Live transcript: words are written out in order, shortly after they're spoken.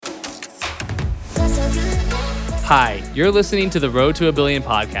Hi, you're listening to the Road to a Billion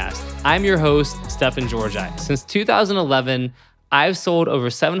podcast. I'm your host, Stefan Georgi. Since 2011, I've sold over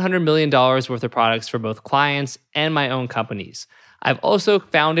 $700 million worth of products for both clients and my own companies. I've also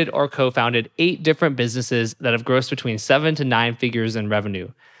founded or co-founded 8 different businesses that have grossed between 7 to 9 figures in revenue.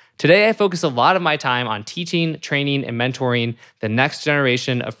 Today, I focus a lot of my time on teaching, training, and mentoring the next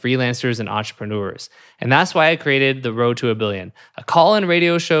generation of freelancers and entrepreneurs. And that's why I created the Road to a Billion, a call-in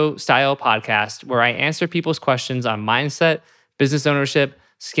radio show style podcast where I answer people's questions on mindset, business ownership,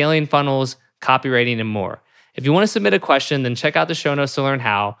 scaling funnels, copywriting, and more. If you want to submit a question, then check out the show notes to learn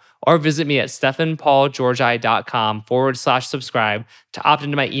how, or visit me at stefanpaulgeorgi.com/subscribe to opt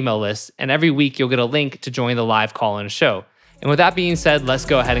into my email list. And every week you'll get a link to join the live call-in show. And with that being said, let's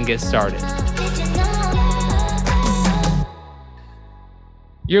go ahead and get started.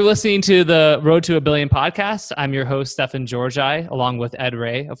 You're listening to the Road to a Billion podcast. I'm your host, Stefan Georgi, along with Ed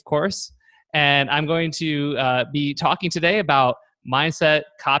Ray, of course. And I'm going to be talking today about mindset,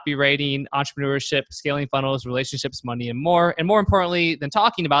 copywriting, entrepreneurship, scaling funnels, relationships, money, and more. And more importantly than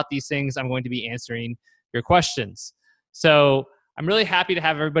talking about these things, I'm going to be answering your questions. So I'm really happy to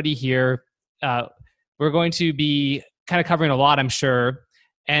have everybody here. We're going to be kind of covering a lot, I'm sure.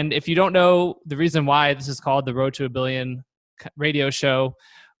 And if you don't know the reason why this is called the Road to a Billion radio show,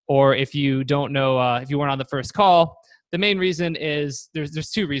 or if you don't know, if you weren't on the first call, the main reason is there's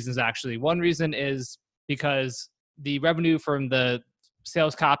 2 reasons actually. One reason is because the revenue from the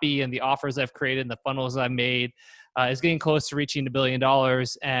sales copy and the offers I've created and the funnels I've made is getting close to reaching $1 billion.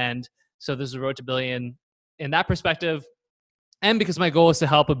 And so there's a Road to Billion in that perspective. And because my goal is to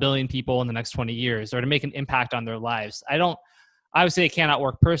help 1 billion people in the next 20 years or to make an impact on their lives. Obviously, I cannot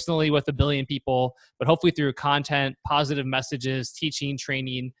work personally with 1 billion people, but hopefully through content, positive messages, teaching,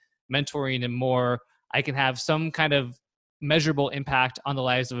 training, mentoring, and more, I can have some kind of measurable impact on the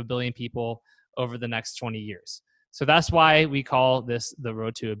lives of 1 billion people over the next 20 years. So that's why we call this the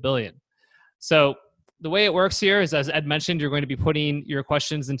Road to a Billion. So the way it works here is, as Ed mentioned, you're going to be putting your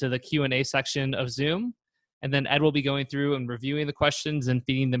questions into the Q&A section of Zoom. And then Ed will be going through and reviewing the questions and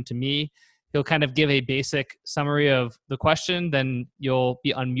feeding them to me. He'll kind of give a basic summary of the question. Then you'll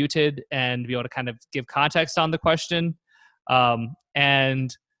be unmuted and be able to kind of give context on the question.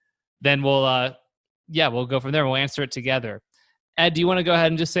 And then we'll go from there. We'll answer it together. Ed, do you want to go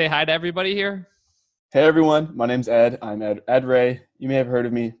ahead and just say hi to everybody here? Hey everyone, my name's Ed. I'm Ed Ray. You may have heard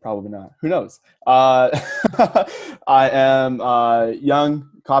of me, probably not. Who knows? I am a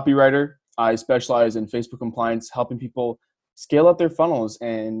young copywriter. I specialize in Facebook compliance, helping people scale up their funnels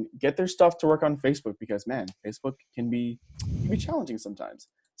and get their stuff to work on Facebook because, man, Facebook can be challenging sometimes.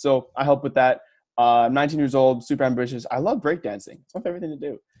 So I help with that. I'm 19 years old, super ambitious. I love breakdancing. It's my favorite thing to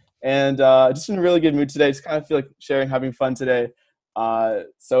do. And just in a really good mood today. Just kind of feel like sharing, having fun today.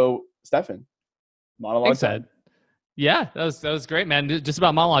 So, Stefan, monologue Thanks, time. Ed. Yeah, that was great, man. Just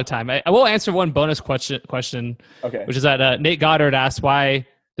about monologue time. I will answer one bonus question, Okay. Which is that Nate Goddard asked, why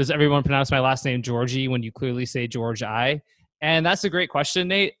does everyone pronounce my last name Georgie when you clearly say George I? And that's a great question,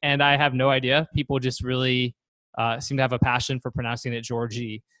 Nate. And I have no idea. People just really seem to have a passion for pronouncing it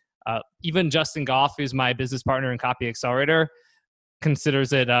Georgie. Even Justin Goff, who's my business partner in Copy Accelerator, says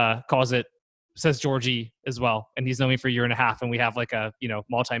Georgie as well. And he's known me for a year and a half. And we have like a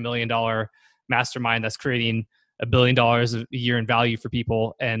multi-million-dollar mastermind that's creating $1 billion a year in value for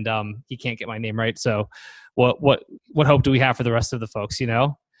people. And he can't get my name right. So what hope do we have for the rest of the folks,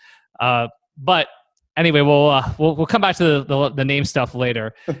 But anyway, we'll come back to the name stuff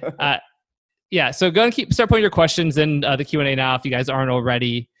later. So go and start putting your questions in the Q&A now if you guys aren't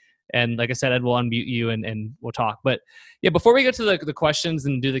already. And like I said, Ed will unmute you and we'll talk. But yeah, before we get to the questions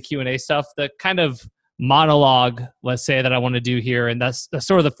and do the Q&A stuff, the kind of monologue, let's say, that I want to do here, and that's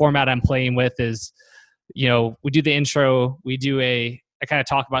sort of the format I'm playing with is, we do the intro, I kind of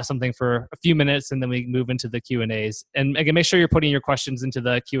talk about something for a few minutes, and then we move into the Q&As. And again, make sure you're putting your questions into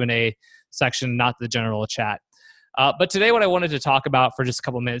the Q&A section, not the general chat. But today what I wanted to talk about for just a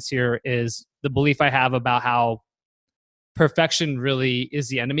couple minutes here is the belief I have about how perfection really is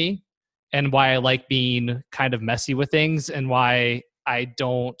the enemy, and why I like being kind of messy with things, and why I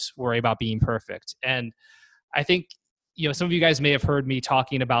don't worry about being perfect. And I think, some of you guys may have heard me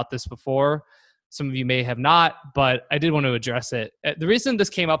talking about this before. Some of you may have not, but I did want to address it. The reason this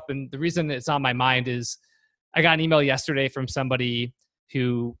came up and the reason it's on my mind is I got an email yesterday from somebody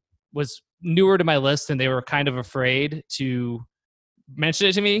who was newer to my list, and they were kind of afraid to mention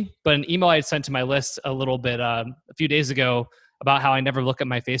it to me. But an email I had sent to my list a little bit a few days ago about how I never look at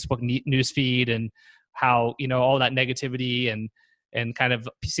my Facebook newsfeed, and how all that negativity and kind of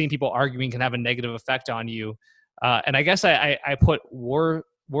seeing people arguing can have a negative effect on you. And I guess I put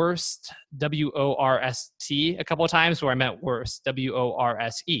worst, W-O-R-S-T, a couple of times where I meant worst,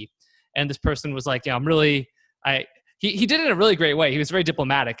 W-O-R-S-E. And this person was like, I'm really, he did it in a really great way. He was very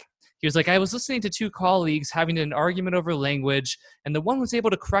diplomatic. He was like, I was listening to two colleagues having an argument over language, and the one was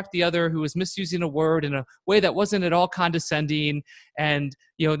able to correct the other who was misusing a word in a way that wasn't at all condescending, and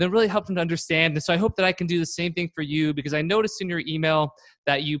that really helped him to understand. And so I hope that I can do the same thing for you, because I noticed in your email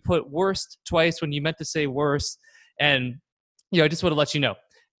that you put worst twice when you meant to say worse, and I just want to let you know.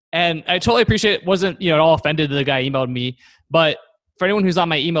 And I totally appreciate it. Wasn't at all offended that the guy emailed me, but for anyone who's on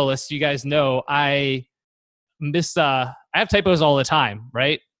my email list, you guys know I have typos all the time,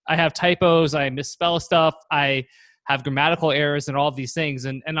 right? I have typos, I misspell stuff, I have grammatical errors and all of these things.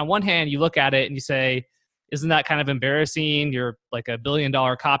 And on one hand, you look at it and you say, isn't that kind of embarrassing? You're like $1 billion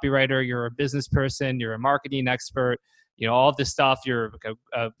copywriter, you're a business person, you're a marketing expert, all of this stuff. You're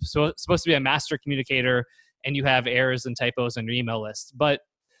supposed to be a master communicator, and you have errors and typos on your email list. But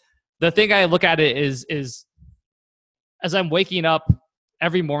the thing I look at it is as I'm waking up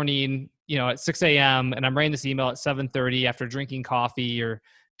every morning, at 6 a.m. and I'm writing this email at 7:30 after drinking coffee or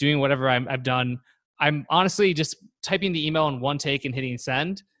doing whatever I've done, I'm honestly just typing the email in one take and hitting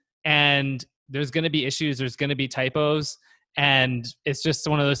send. And there's going to be issues. There's going to be typos. And it's just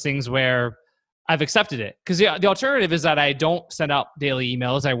one of those things where I've accepted it. Because the alternative is that I don't send out daily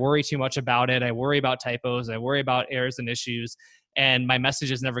emails. I worry too much about it. I worry about typos. I worry about errors and issues. And my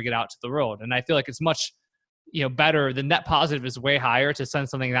messages never get out to the world. And I feel like it's much better. The net positive is way higher to send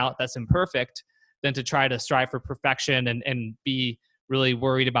something out that's imperfect than to try to strive for perfection and be really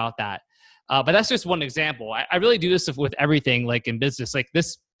worried about that. But that's just one example. I really do this with everything, like in business. Like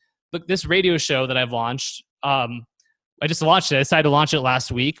this radio show that I've launched, I just launched it. I decided to launch it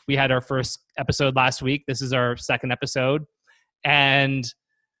last week. We had our first episode last week. This is our second episode. And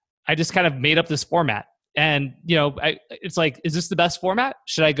I just kind of made up this format. And, it's like, is this the best format?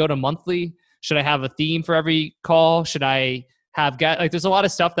 Should I go to monthly? Should I have a theme for every call? Should I have there's a lot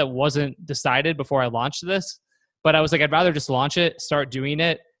of stuff that wasn't decided before I launched this, but I was like, I'd rather just launch it, start doing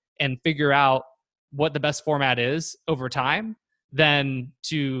it, and figure out what the best format is over time than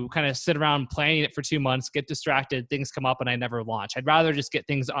to kind of sit around planning it for 2 months, get distracted, things come up, and I never launch. I'd rather just get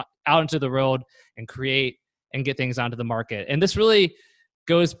things out into the world and create and get things onto the market. And this really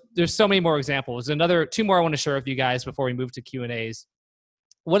there's so many more examples. Two more I want to share with you guys before we move to Q&As.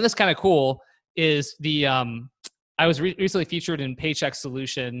 What is kind of cool is I was recently featured in Paycheck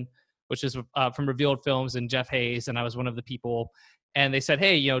Solution, which is from Revealed Films and Jeff Hayes, and I was one of the people. And they said,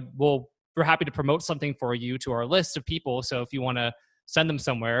 hey, we're happy to promote something for you to our list of people. So if you want to send them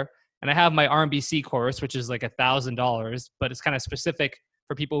somewhere. And I have my RMBC course, which is like $1,000, but it's kind of specific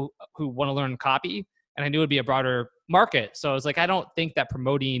for people who want to learn copy. And I knew it'd be a broader market. So I was like, I don't think that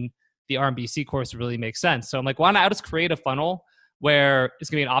promoting the RMBC course really makes sense. So I'm like, why not just create a funnel where it's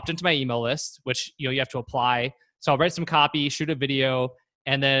going to be an opt-in to my email list, which you have to apply. So I'll write some copy, shoot a video,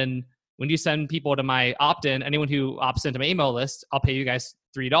 and then when you send people to my opt-in, anyone who opts into my email list, I'll pay you guys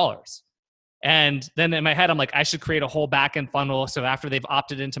 $3. And then in my head, I'm like, I should create a whole back-end funnel. So after they've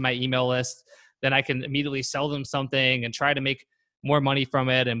opted into my email list, then I can immediately sell them something and try to make more money from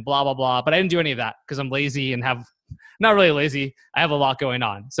it and blah, blah, blah. But I didn't do any of that because I'm lazy and not really lazy. I have a lot going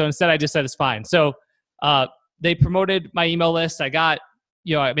on. So instead I just said, it's fine. So they promoted my email list. I got,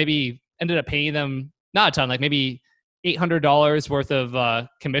 I maybe ended up paying them, not a ton, like maybe $800 worth of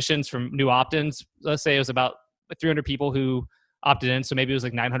commissions from new opt-ins. Let's say it was about 300 people who opted in. So maybe it was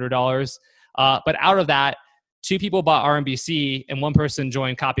like $900. But out of that, 2 people bought RMBC and 1 person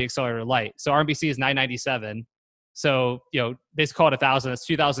joined Copy Accelerator Lite. So RMBC is $997. So, basically call it $1,000. That's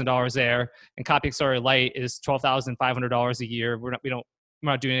 $2,000 there. And Copy Accelerator Lite is $12,500 a year. We're not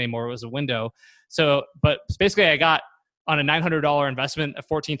doing it anymore. It was a window. So, but basically I got on a $900 investment, a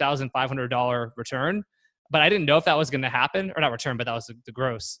 $14,500 return. But I didn't know if that was going to happen, or not return, but that was the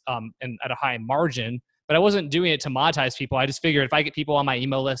gross and at a high margin. But I wasn't doing it to monetize people. I just figured if I get people on my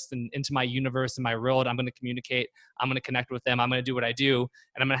email list and into my universe and my world, I'm going to communicate, I'm going to connect with them, I'm going to do what I do,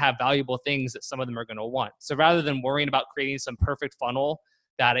 and I'm going to have valuable things that some of them are going to want. So rather than worrying about creating some perfect funnel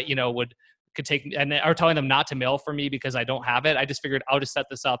that could take, or telling them not to mail for me because I don't have it, I just figured I'll just set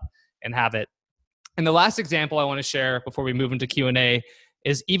this up and have it. And the last example I want to share before we move into Q&A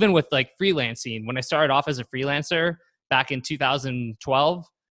is even with like freelancing. When I started off as a freelancer back in 2012,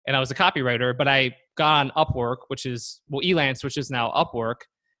 and I was a copywriter, but I got on Upwork, which is, Elance, which is now Upwork.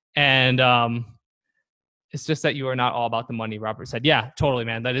 And it's just that you are not all about the money, Robert said. Yeah, totally,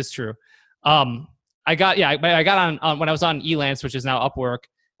 man. That is true. I got on when I was on Elance, which is now Upwork,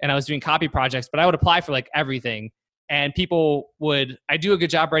 and I was doing copy projects, but I would apply for like everything. And I do a good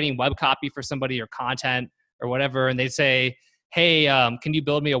job writing web copy for somebody or content or whatever. And they'd say, hey, can you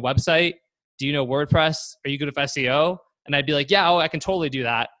build me a website? Do you know WordPress? Are you good with SEO? And I'd be like, yeah, I can totally do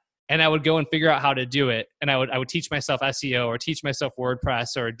that. And I would go and figure out how to do it. And I would teach myself SEO or teach myself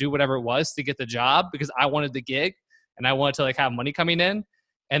WordPress or do whatever it was to get the job because I wanted the gig and I wanted to like have money coming in.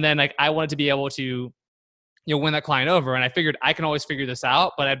 And then like I wanted to be able to win that client over. And I figured I can always figure this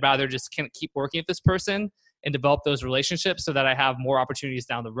out, but I'd rather just keep working with this person and develop those relationships so that I have more opportunities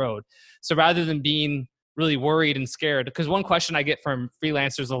down the road. So rather than being really worried and scared, because one question I get from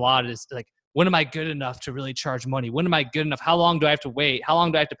freelancers a lot is like, when am I good enough to really charge money? When am I good enough? How long do I have to wait? How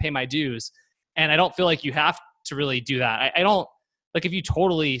long do I have to pay my dues? And I don't feel like you have to really do that. I don't, like if you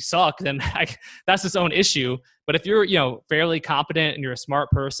totally suck, then that's its own issue. But if you're, fairly competent and you're a smart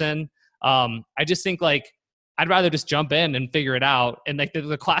person, I just think like, I'd rather just jump in and figure it out. And like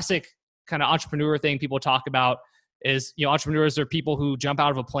the classic kind of entrepreneur thing people talk about is, entrepreneurs are people who jump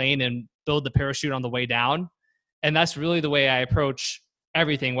out of a plane and build the parachute on the way down. And that's really the way I approach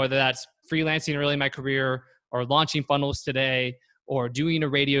everything, whether that's freelancing early in my career or launching funnels today or doing a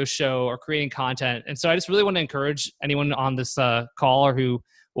radio show or creating content. And so I just really want to encourage anyone on this call or who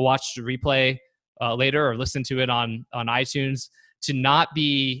will watch the replay later or listen to it on iTunes to not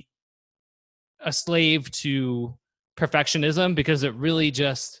be a slave to perfectionism, because it really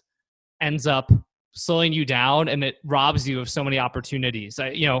just ends up slowing you down and it robs you of so many opportunities.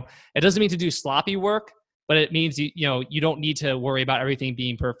 It doesn't mean to do sloppy work, but it means you don't need to worry about everything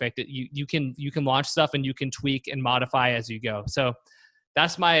being perfect. You can launch stuff and you can tweak and modify as you go. So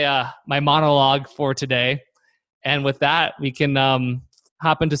that's my my monologue for today. And with that, we can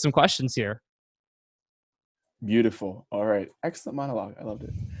hop into some questions here. Beautiful. All right. Excellent monologue. I loved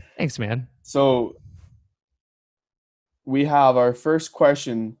it. Thanks, man. So we have our first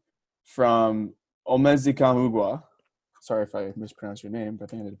question from Omezikamugwa. Sorry if I mispronounced your name, but I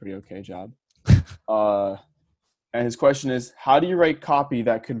think I did a pretty okay job. And his question is, how do you write copy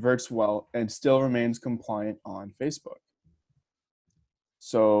that converts well and still remains compliant on Facebook?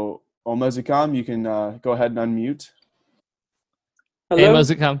 So Omezikam, you can go ahead and unmute. Hello. Hey,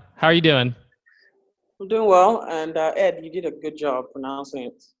 Omezikam. How are you doing? I'm doing well. And Ed, you did a good job pronouncing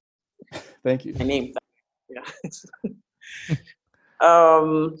it. Thank you. My name. Yeah.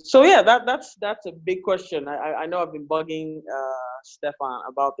 So yeah, that's a big question. I know I've been bugging Stefan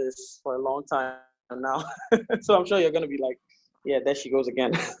about this for a long time now. So I'm sure you're gonna be like, yeah, there she goes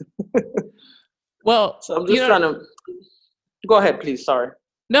again. Well, so I'm just trying to go ahead, please. Sorry.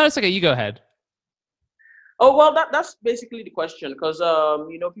 No, it's okay. You go ahead. Oh well, that's basically the question, because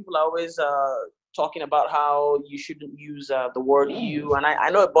people are always talking about how you shouldn't use the word "you," and I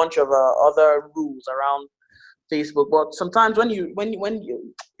know a bunch of other rules around Facebook, but sometimes when you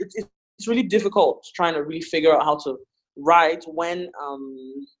it's really difficult trying to really figure out how to write when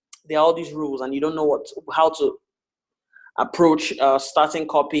there are all these rules and you don't know how to approach starting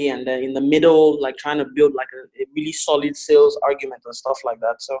copy, and then in the middle, like trying to build like a really solid sales argument and stuff like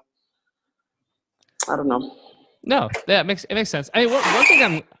that. So I don't know. No, it makes sense. I mean, one thing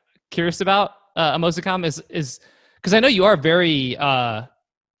I'm curious about, Omezikam, is because I know you are very kind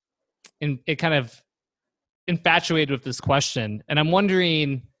of infatuated with this question, and I'm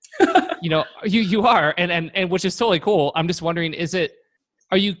wondering, you are, and which is totally cool. I'm just wondering,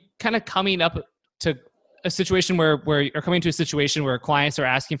 are you kind of coming up to a situation where you're coming to a situation where clients are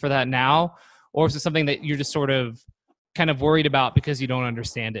asking for that now, or is it something that you're just sort of kind of worried about because you don't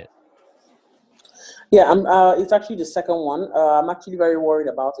understand it? Yeah, it's actually the second one. I'm actually very worried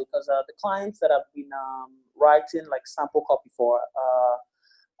about it because the clients that I've been writing like sample copy for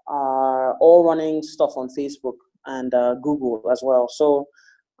are all running stuff on Facebook and Google as well. So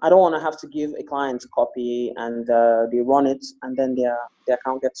I don't want to have to give a client a copy and they run it and then their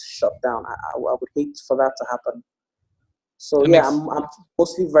account gets shut down. I would hate for that to happen. So I'm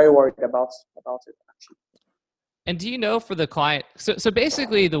mostly very worried about it actually. And do you know for the client, so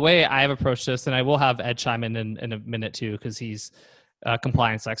basically the way I've approached this, and I will have Ed chime in a minute too, because he's a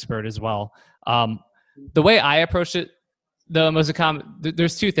compliance expert as well. The way I approach it, the Omezikam,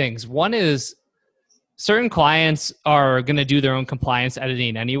 there's two things. One is certain clients are going to do their own compliance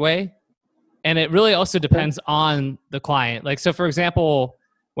editing anyway. And it really also depends on the client. Like, so for example,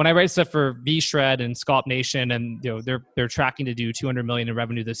 when I write stuff for VShred and Scalp Nation, and they're tracking to do 200 million in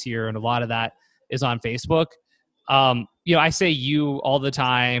revenue this year, and a lot of that is on Facebook. I say you all the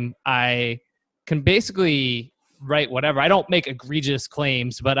time. I can basically write whatever. I don't make egregious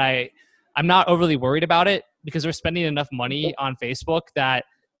claims, but I'm not overly worried about it because they're spending enough money on Facebook that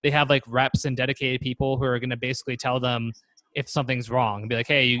they have like reps and dedicated people who are going to basically tell them if something's wrong and be like,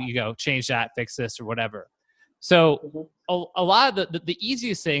 hey, you go change that, fix this or whatever. So Mhm. a lot of the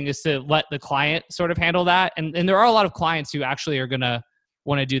easiest thing is to let the client sort of handle that. And there are a lot of clients who actually are going to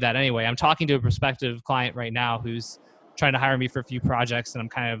want to do that anyway. I'm talking to a prospective client right now who's trying to hire me for a few projects, and I'm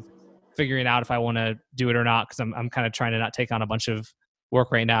kind of figuring out if I want to do it or not, because I'm kind of trying to not take on a bunch of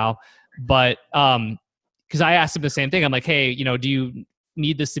work right now. But because I asked him the same thing. I'm like, hey, do you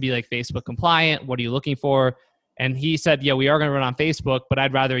need this to be like Facebook compliant? What are you looking for? And he said, yeah, we are going to run on Facebook, but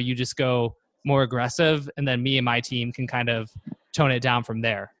I'd rather you just go more aggressive, and then me and my team can kind of tone it down from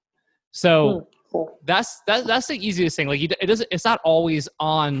there. So Cool. that's the easiest thing. Like it's not always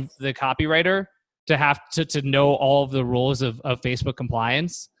on the copywriter to have to know all of the rules of Facebook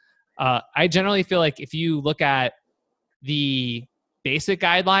compliance. I generally feel like if you look at the basic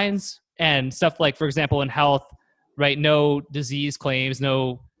guidelines and stuff like, for example, in health, right? No disease claims,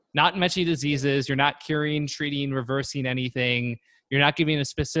 not mentioning diseases. You're not curing, treating, reversing anything. You're not giving a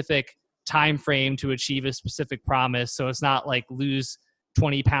specific time frame to achieve a specific promise. So it's not like lose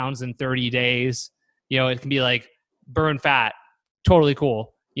 20 pounds in 30 days. It can be like burn fat, totally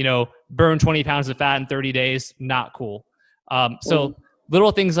cool. Burn 20 pounds of fat in 30 days, not cool. So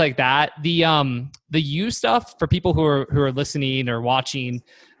little things like that. The you stuff for people who are listening or watching,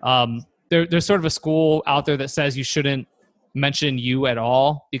 there's sort of a school out there that says you shouldn't mention you at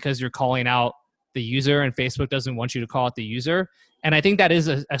all because you're calling out the user, and Facebook doesn't want you to call out the user. And I think that is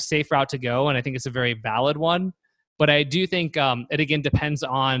a safe route to go, and I think it's a very valid one. But I do think it again depends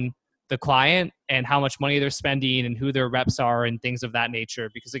on the client and how much money they're spending and who their reps are and things of that nature.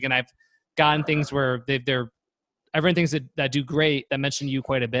 Because again, I've gotten things where everyone things that do great that mention you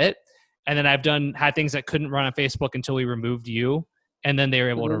quite a bit, and then I've had things that couldn't run on Facebook until we removed you, and then they were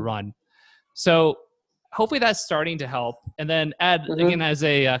able to run. So hopefully that's starting to help. And then Ed, again, as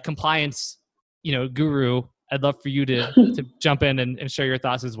a compliance guru, I'd love for you to jump in and share your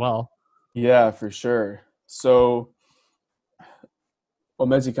thoughts as well. Yeah, for sure. So,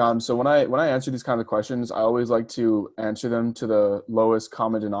 Mezicom, so when I answer these kind of questions, I always like to answer them to the lowest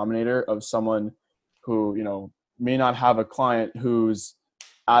common denominator of someone who, may not have a client who's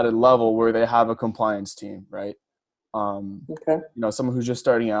at a level where they have a compliance team, right? Someone who's just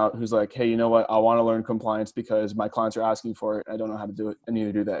starting out, who's like, hey, you know what? I want to learn compliance because my clients are asking for it. I don't know how to do it, and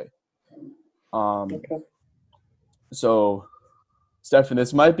neither do they. So, Stefan,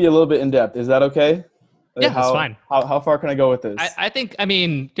 this might be a little bit in depth. Is that okay? Yeah, that's fine. How far can I go with this? I think,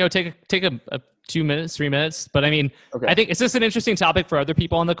 take a 2 minutes, 3 minutes. But okay. I think it's just an interesting topic for other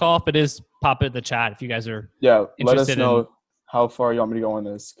people on the call. If it is, pop it in the chat if you guys are interested. Let us know how far you want me to go on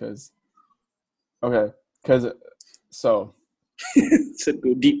this. So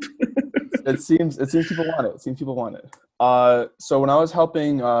go deep. it seems people want it. So when I was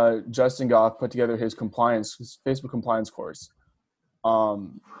helping Justin Goff put together his Facebook compliance course,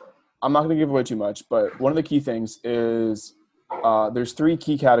 I'm not going to give away too much, but one of the key things is there's 3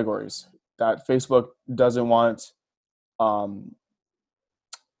 key categories that Facebook doesn't want.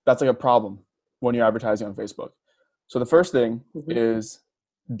 That's like a problem when you're advertising on Facebook. So the first thing is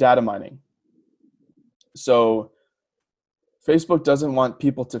data mining. So Facebook doesn't want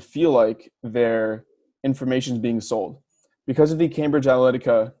people to feel like their information is being sold. Because of the Cambridge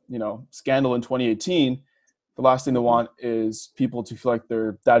Analytica, scandal in 2018, the last thing they want is people to feel like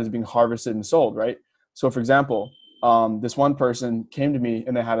their data is being harvested and sold, right? So for example, this one person came to me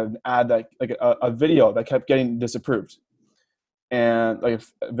and they had an ad that like a video that kept getting disapproved, and like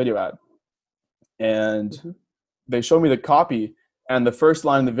a video ad. And they showed me the copy, and the first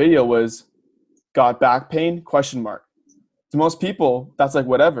line in the video was, "Got back pain?" ? To most people, that's like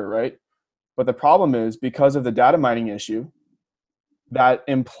whatever, right? But the problem is, because of the data mining issue, that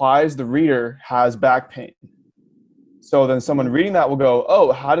implies the reader has back pain. So then someone reading that will go,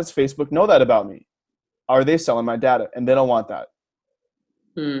 oh, how does Facebook know that about me? Are they selling my data? And they don't want that.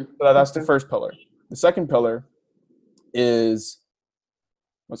 So that's the first pillar. The second pillar is,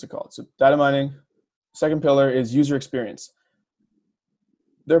 what's it called? So data mining. Second pillar is user experience.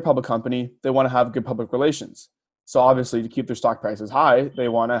 They're a public company. They want to have good public relations. So obviously, to keep their stock prices high, they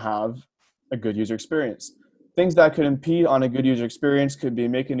want to have a good user experience. Things that could impede on a good user experience could be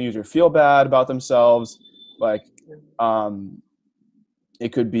making the user feel bad about themselves. Like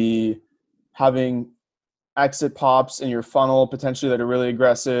it could be having exit pops in your funnel potentially that are really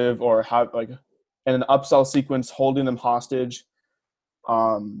aggressive, or have like in an upsell sequence holding them hostage.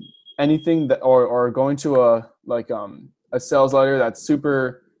 Anything that, or going to a sales letter that's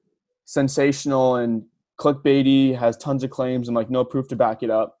super sensational and clickbaity, has tons of claims and like no proof to back it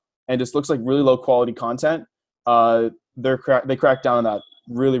up, and just looks like really low quality content. They crack down on that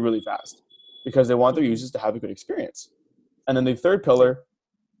really, really fast because they want their users to have a good experience. And then the third pillar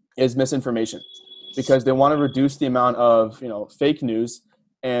is misinformation. because they want to reduce the amount of, fake news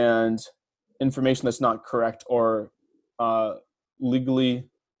and information that's not correct or legally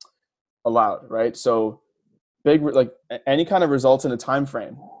allowed, right? So any kind of results in a time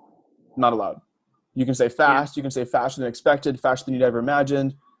frame, not allowed. You can say fast, you can say faster than expected, faster than you'd ever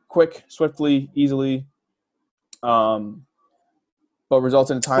imagined, quick, swiftly, easily. But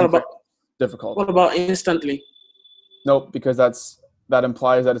results in a time frame, difficult. What about instantly? Nope, because that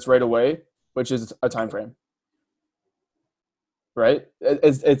implies that it's right away, which is a time frame. Right?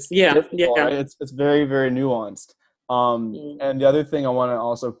 It's difficult, right? It's very, very nuanced. And the other thing I want to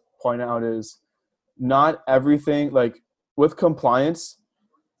also point out is not everything, like with compliance,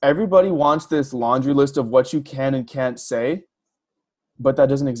 everybody wants this laundry list of what you can and can't say, but that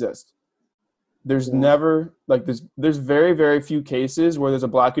doesn't exist. There's never, like, there's very, very few cases where there's a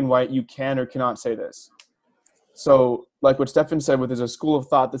black and white, you can or cannot say this. So like what Stefan said, there's a school of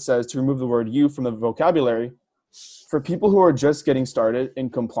thought that says to remove the word you from the vocabulary. For people who are just getting started in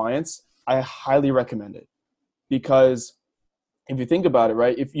compliance, I highly recommend it, because if you think about it,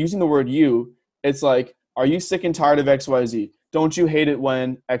 right, if using the word you, it's like, are you sick and tired of XYZ? Don't you hate it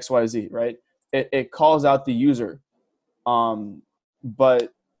when XYZ, right? It calls out the user.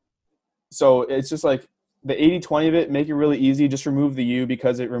 But so it's just like the 80-20 of it, make it really easy. Just remove the you,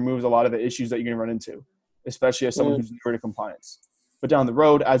 because it removes a lot of the issues that you're going to run into, especially as someone who's newer to compliance. But down the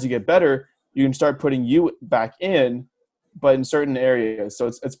road, as you get better, you can start putting you back in, but in certain areas. So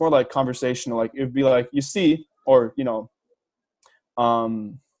it's more like conversational. Like it'd be like, you see, or,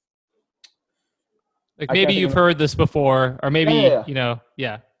 like maybe you've heard this before, or maybe,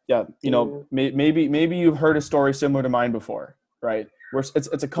 maybe you've heard a story similar to mine before, right? Where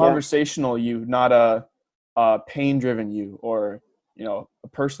it's a conversational you, not a pain-driven you, or, a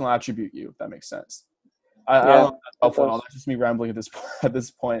personal attribute you, if that makes sense. I don't know if that's helpful at all. That's just me rambling at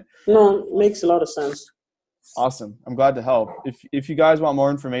this point. No, it makes a lot of sense. Awesome. I'm glad to help. If you guys want more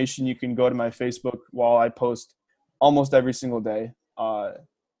information, you can go to my Facebook wall. I post almost every single day.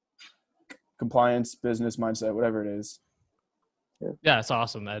 Compliance, business mindset, whatever it is. Yeah, it's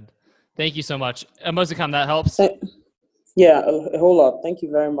awesome, Ed. Thank you so much. Mozicom, that helps? Yeah, a whole lot. Thank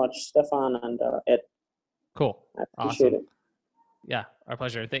you very much, Stefan and Ed. Cool. I appreciate it. Yeah, our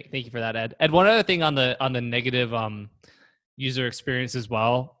pleasure. Thank you for that, Ed. Ed, one other thing on the negative user experience as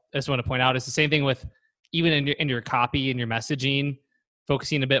well, I just want to point out, is the same thing with even in your copy and your messaging,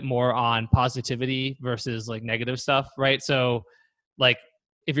 focusing a bit more on positivity versus like negative stuff, right? So like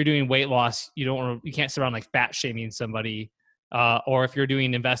if you're doing weight loss, you can't sit around like fat shaming somebody, or if you're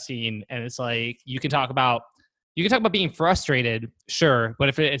doing investing and it's like you can talk about being frustrated, sure, but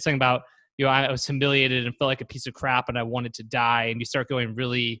if it's something about, I was humiliated and felt like a piece of crap and I wanted to die, and you start going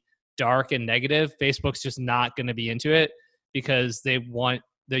really dark and negative, Facebook's just not going to be into it, because they want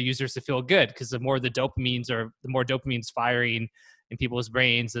their users to feel good, because the more dopamine's firing in people's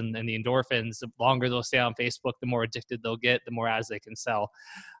brains and the endorphins, the longer they'll stay on Facebook, the more addicted they'll get, the more ads they can sell.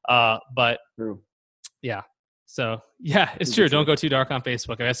 But true. Yeah. So yeah, it's true. Don't go too dark on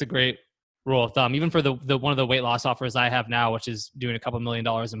Facebook. That's a great rule of thumb. Even for the one of the weight loss offers I have now, which is doing a couple $1 million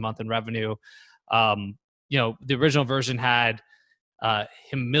a month in revenue. The original version had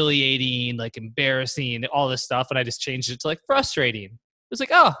humiliating, like embarrassing, all this stuff, and I just changed it to like frustrating. It was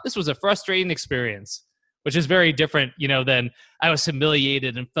like, oh, this was a frustrating experience, which is very different, than I was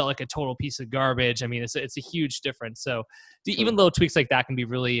humiliated and felt like a total piece of garbage. I mean, it's a huge difference. So even little tweaks like that can be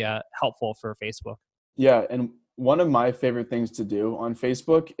really helpful for Facebook. Yeah, and one of my favorite things to do on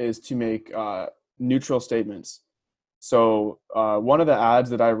Facebook is to make neutral statements. So one of the ads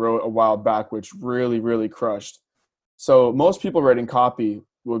that I wrote a while back, which really, really crushed. So most people writing copy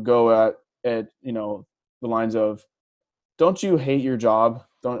would go at the lines of, don't you hate your job?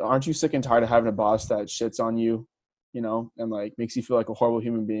 Aren't you sick and tired of having a boss that shits on you, and like makes you feel like a horrible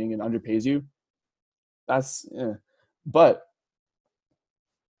human being and underpays you? But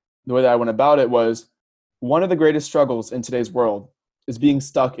the way that I went about it was, one of the greatest struggles in today's world is being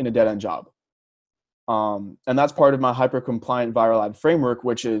stuck in a dead-end job. And that's part of my hyper-compliant viral ad framework,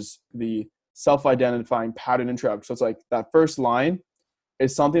 which is the self-identifying pattern interrupt. So it's like that first line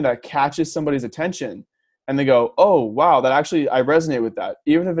is something that catches somebody's attention, and they go, oh, wow, I resonate with that.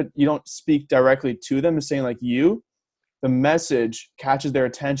 Even if you don't speak directly to them and saying like you, the message catches their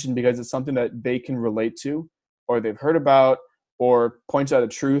attention because it's something that they can relate to, or they've heard about, or points out a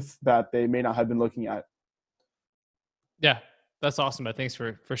truth that they may not have been looking at. Yeah, that's awesome. Thanks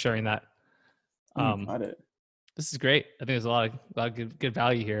for sharing that. Got it. This is great. I think there's a lot of good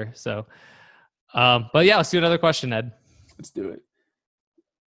value here. So, but yeah, let's do another question, Ed. Let's do it.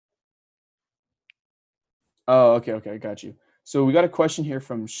 Oh, okay. I got you. So we got a question here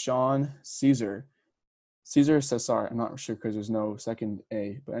from Sean Caesar. Caesar Cesar. I'm not sure because there's no second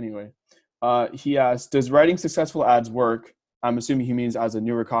A, but anyway. He asks, does writing successful ads work? I'm assuming he means as a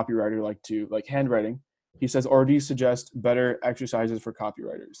newer copywriter, like handwriting. He says, or do you suggest better exercises for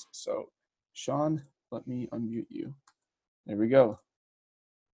copywriters? So, Sean, let me unmute you. There we go.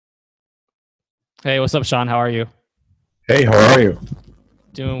 Hey, what's up, Sean? How are you? Hey, how are you?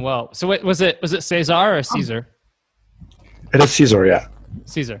 Doing well. So wait, was it Cesar or Caesar? It is Caesar, yeah.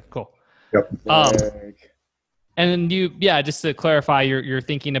 Caesar, cool. Yep. And then just to clarify, you're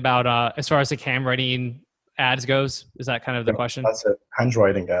thinking about as far as like handwriting ads goes, is that kind of the question? That's it.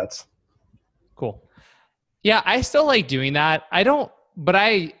 Handwriting ads. Cool. Yeah, I still like doing that. But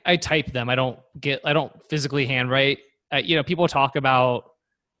I type them. I don't physically handwrite. People talk about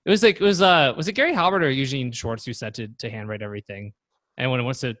was it Gary Halbert or Eugene Schwartz who said to handwrite everything? Anyone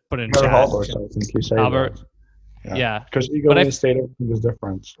wants to put it in chat? Halbert, I think you say Halbert. That. Yeah. Because ego state everything is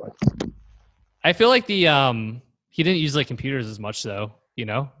different. Like, I feel like he didn't use like computers as much though,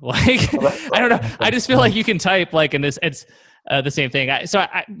 like I don't know. I just feel like you can type like in this, it's the same thing.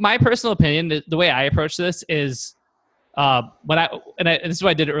 My personal opinion, the way I approach this is and this is what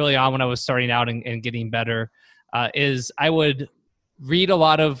I did early on when I was starting out and getting better, is I would read a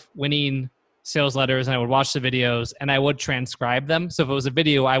lot of winning sales letters and I would watch the videos and I would transcribe them. So if it was a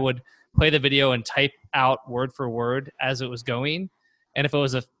video, I would play the video and type out word for word as it was going. And if it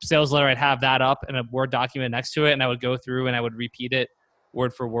was a sales letter, I'd have that up in a Word document next to it, and I would go through and I would repeat it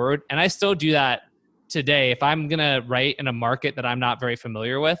word for word. And I still do that today. If I'm going to write in a market that I'm not very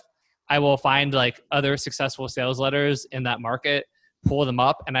familiar with, I will find like other successful sales letters in that market, pull them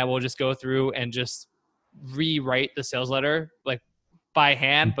up, and I will just go through and just rewrite the sales letter like by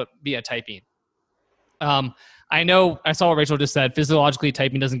hand, but via typing. I know I saw what Rachel just said. Physiologically,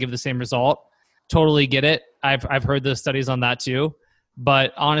 typing doesn't give the same result. Totally get it. I've heard the studies on that too.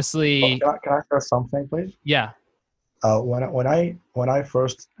 But honestly, can I share something, please? Yeah. When I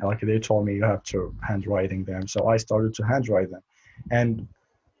first, like, they told me you have to handwriting them, so I started to handwrite them, and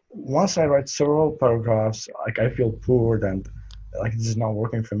once I write several paragraphs, like, I feel poor and like this is not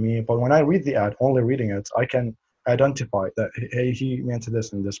working for me. But when I read the ad, only reading it, I can identify that, hey, he meant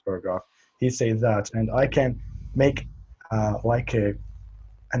this in this paragraph. He said that, and I can make like a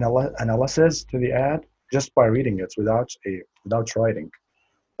analysis to the ad just by reading it without writing.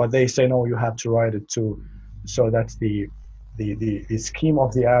 But they say no, you have to write it too, so that the scheme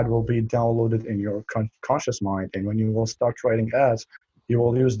of the ad will be downloaded in your conscious mind, and when you will start writing ads, you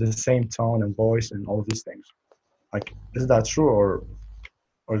will use the same tone and voice and all of these things. Like, is that true or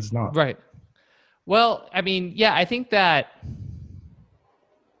it's not? Right. Well, I mean, yeah, I think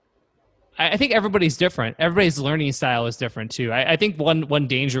everybody's different. Everybody's learning style is different too. I think one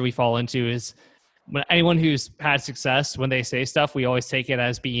danger we fall into is when anyone who's had success, when they say stuff, we always take it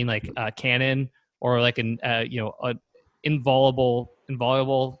as being like a canon or like an inviolable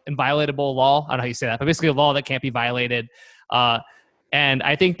law. I don't know how you say that, but basically a law that can't be violated. And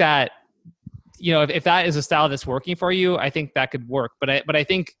I think that if that is a style that's working for you, I think that could work. But I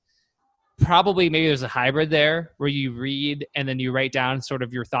think probably maybe there's a hybrid there where you read and then you write down sort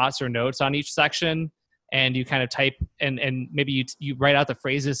of your thoughts or notes on each section, and you kind of type and maybe you write out the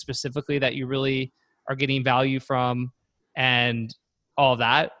phrases specifically that you really are getting value from and all of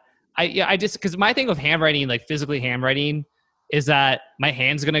that. I just, because my thing with handwriting, like physically handwriting, is that my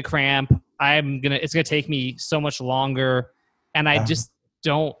hand's gonna cramp. It's gonna take me so much longer, and I just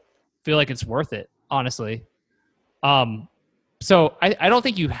don't feel like it's worth it, honestly. So I don't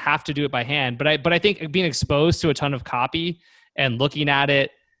think you have to do it by hand, but I think being exposed to a ton of copy and looking at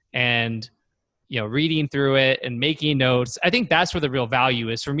it and reading through it and making notes, I think that's where the real value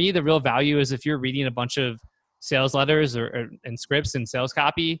is. For me, the real value is if you're reading a bunch of sales letters and scripts and sales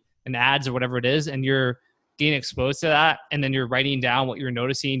copy and ads or whatever it is, and you're getting exposed to that, and then you're writing down what you're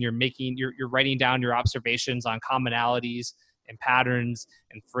noticing, you're writing down your observations on commonalities and patterns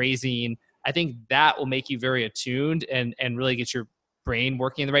and phrasing. I think that will make you very attuned and really get your brain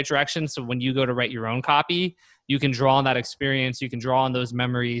working in the right direction. So when you go to write your own copy, you can draw on that experience, you can draw on those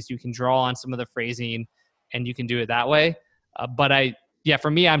memories, you can draw on some of the phrasing, and you can do it that way. For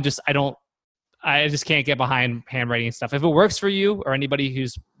me, I just can't get behind handwriting stuff. If it works for you or anybody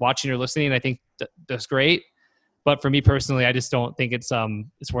who's watching or listening, I think that's great. But for me personally, I just don't think it's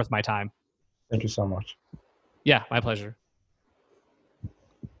worth my time. Thank you so much. Yeah, my pleasure.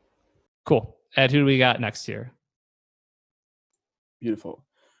 Cool. Ed, who do we got next here? Beautiful.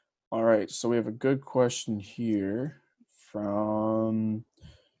 All right. So we have a good question here from,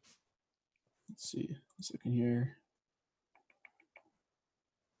 let's see, a second here.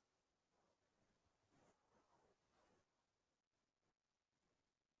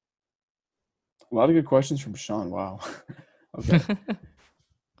 A lot of good questions from Sean. Wow. Okay.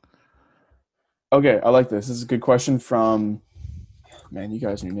 Okay, I like this. This is a good question from, man, you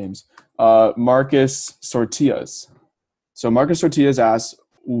guys know your names. Marcus Sortillas. So Marcus Sortillas asks,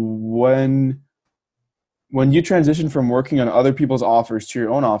 when you transitioned from working on other people's offers to your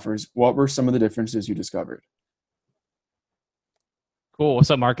own offers, what were some of the differences you discovered? Cool.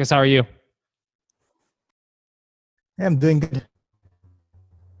 What's up, Marcus? How are you? Yeah, I'm doing good.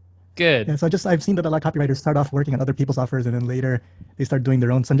 Good. Yeah, so I've seen that a lot of copywriters start off working on other people's offers and then later they start doing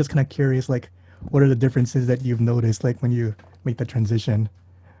their own. So I'm just kind of curious, like, what are the differences that you've noticed, like, when you make the transition?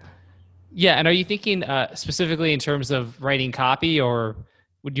 Yeah, and are you thinking specifically in terms of writing copy, or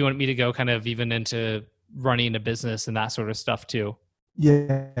would you want me to go kind of even into running a business and that sort of stuff too?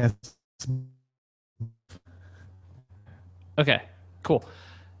 Yes. Okay, cool.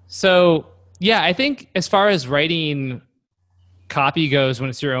 So yeah, I think as far as writing copy goes, when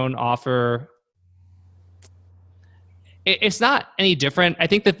it's your own offer, it's not any different. I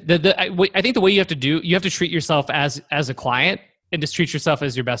think that I think the way you have to treat yourself as a client and just treat yourself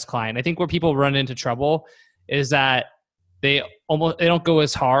as your best client. I think where people run into trouble is that they don't go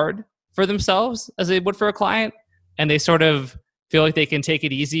as hard for themselves as they would for a client, and they sort of feel like they can take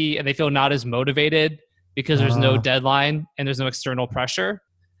it easy, and they feel not as motivated because there's no deadline and there's no external pressure.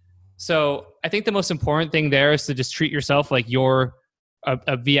 So I think the most important thing there is to just treat yourself like you're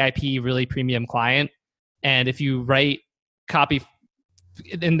a VIP, really premium client. And if you write copy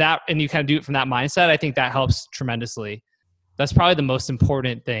in that and you kind of do it from that mindset, I think that helps tremendously. That's probably the most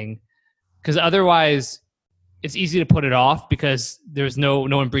important thing, because otherwise it's easy to put it off because there's no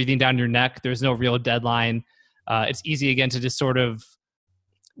one breathing down your neck. There's no real deadline. It's easy again to just sort of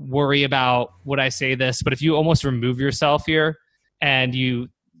worry about, would I say this? But if you almost remove yourself here and you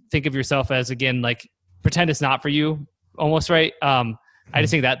think of yourself as, again, like, pretend it's not for you almost, right? I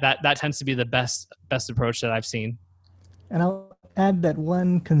just think that tends to be the best approach that I've seen. And I'll add that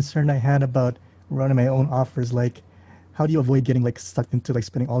one concern I had about running my own offers, like, how do you avoid getting like sucked into like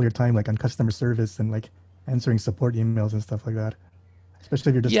spending all your time like on customer service and like answering support emails and stuff like that,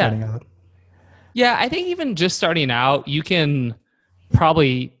 especially if you're just starting out? Yeah, I think even just starting out, you can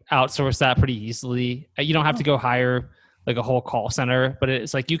probably outsource that pretty easily. You don't have to go hire like a whole call center, but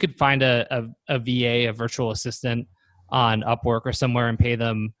it's like you could find a VA, a virtual assistant, on Upwork or somewhere and pay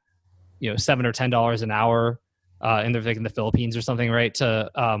them, $7 or $10 an hour, and they're like in the Philippines or something, right, to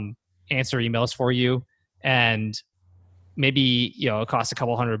answer emails for you. And maybe it costs a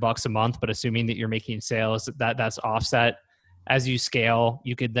couple $100 a month, but assuming that you're making sales, that's offset. As you scale,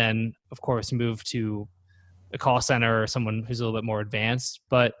 you could then, of course, move to a call center or someone who's a little bit more advanced.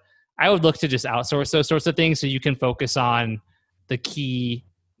 But I would look to just outsource those sorts of things so you can focus on the key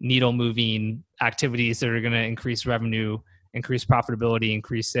needle moving activities that are going to increase revenue, increase profitability,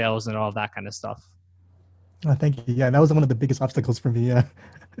 increase sales, and all of that kind of stuff. Oh, thank you. Yeah, that was one of the biggest obstacles for me. Yeah.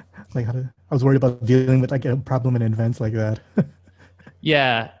 I was worried about dealing with like a problem in advance like that.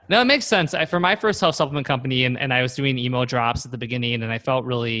 Yeah, no, it makes sense. For my first health supplement company, and I was doing email drops at the beginning, and I felt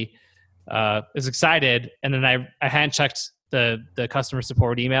really was excited. And then I hadn't checked the customer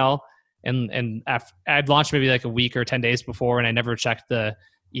support email, and after, I'd launched maybe like a week or 10 days before, and I never checked the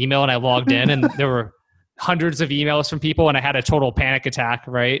email, and I logged in, and there were hundreds of emails from people, and I had a total panic attack,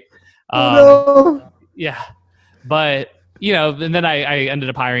 right? No. Yeah, but and then I ended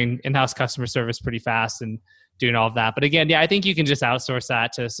up hiring in-house customer service pretty fast and doing all of that. But again, yeah, I think you can just outsource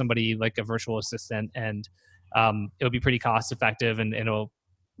that to somebody like a virtual assistant, and it'll be pretty cost effective, and it'll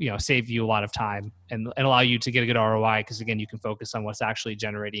save you a lot of time and allow you to get a good ROI, because again, you can focus on what's actually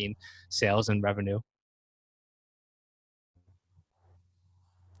generating sales and revenue.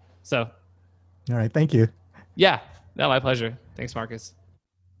 So, all right, thank you. Yeah, no, my pleasure. Thanks, Marcus.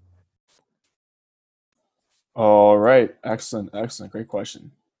 All right. Excellent. Great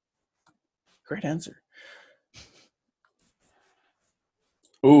question. Great answer.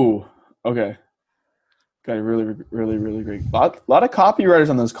 Ooh, okay. Got a really great. Lot of copywriters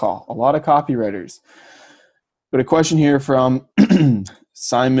on this call. A lot of copywriters. But a question here from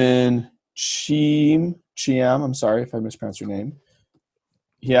Simon Chiam. I'm sorry if I mispronounced your name.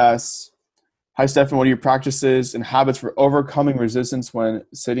 He asks, "Hi, Stefan. What are your practices and habits for overcoming resistance when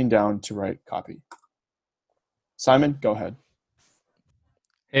sitting down to write copy?" Simon, go ahead.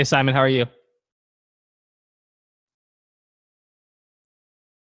 Hey, Simon, how are you?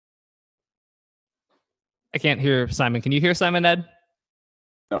 I can't hear Simon. Can you hear Simon, Ed?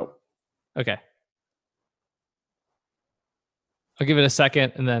 No. Okay. I'll give it a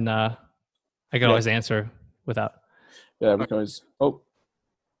second, and then I can always answer without. Yeah, we can always. Oh,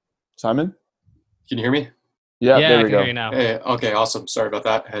 Simon? Can you hear me? Yeah, there I we can go. hear you now. Hey, okay, awesome. Sorry about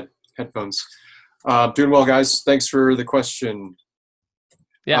that. I had headphones Doing well, guys. Thanks for the question.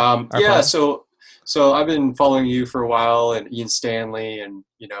 Yeah. Our Yeah. pleasure. So I've been following you for a while, and Ian Stanley, and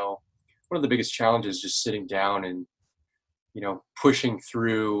one of the biggest challenges is just sitting down and pushing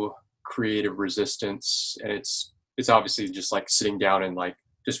through creative resistance, and it's obviously just like sitting down and like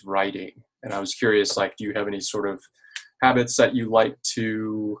just writing. And I was curious, like, do you have any sort of habits that you like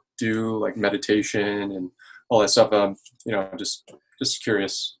to do, like meditation and all that stuff? Just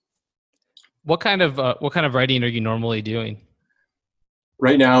curious. What kind of writing are you normally doing?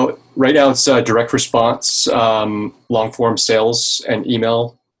 Right now it's direct response, long form sales and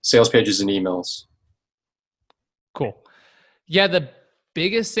sales pages and emails. Cool. Yeah, the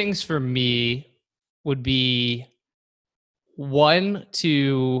biggest things for me would be one,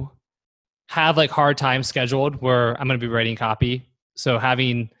 to have like hard time scheduled where I'm going to be writing copy. So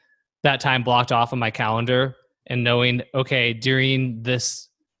having that time blocked off on my calendar and knowing, okay, during this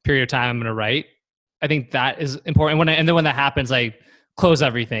period of time I'm going to write. I think that is important. And then when that happens, I close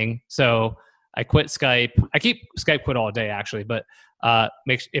everything. So I quit Skype. I keep Skype quit all day actually, but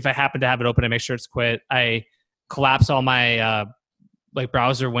if I happen to have it open, I make sure it's quit. I collapse all my like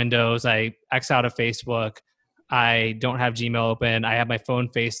browser windows. I X out of Facebook. I don't have Gmail open. I have my phone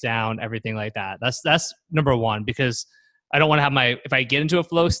face down, everything like that. That's number one, because I don't want to have if I get into a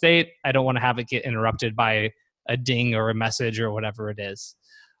flow state, I don't want to have it get interrupted by a ding or a message or whatever it is.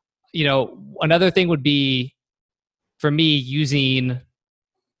 Another thing would be, for me, using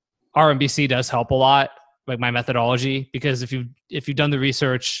RMBC does help a lot, like my methodology, because if you've done the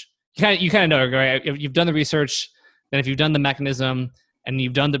research, you kind of know, right? If you've done the research, then if you've done the mechanism and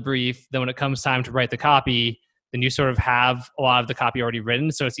you've done the brief, then when it comes time to write the copy, then you sort of have a lot of the copy already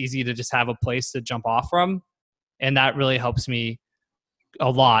written. So it's easy to just have a place to jump off from. And that really helps me a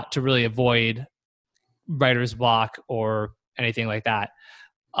lot to really avoid writer's block or anything like that.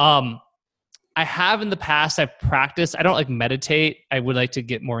 I have in the past, I've practiced, I don't like meditate. I would like to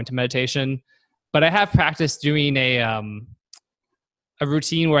get more into meditation, but I have practiced doing a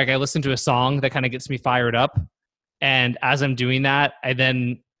routine where I listen to a song that kind of gets me fired up. And as I'm doing that, I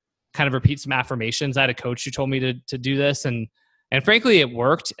then kind of repeat some affirmations. I had a coach who told me to do this, and frankly, it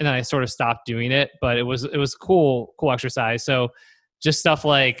worked. And then I sort of stopped doing it, but it was cool exercise. So just stuff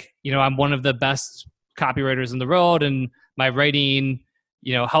like, I'm one of the best copywriters in the world, and my writing,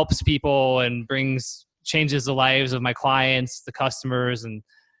 helps people and changes the lives of my clients, the customers. And,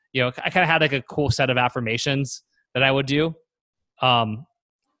 I kind of had like a cool set of affirmations that I would do.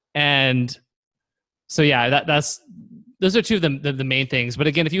 And so, yeah, those are two of the main things. But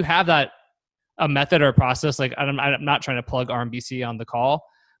again, if you have a method or a process, like I'm not trying to plug RMBC on the call,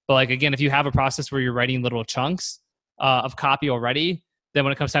 but like, again, if you have a process where you're writing little chunks of copy already, then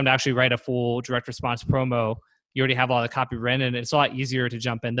when it comes time to actually write a full direct response promo, you already have all the copy written, and it's a lot easier to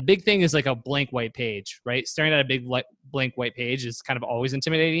jump in. The big thing is like a blank white page, right? Staring at a big blank white page is kind of always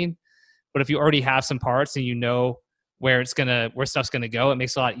intimidating. But if you already have some parts and you know where stuff's gonna go, it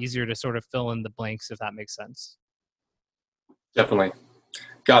makes it a lot easier to sort of fill in the blanks, if that makes sense. Definitely.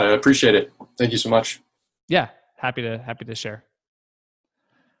 Got it. I appreciate it. Thank you so much. Yeah. Happy to share.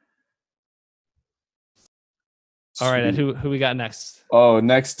 All right, Ed, who we got next? Oh,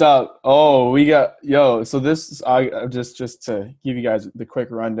 next up. Oh, we got So this I just to give you guys the quick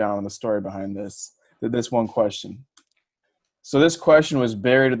rundown on the story behind this one question. So this question was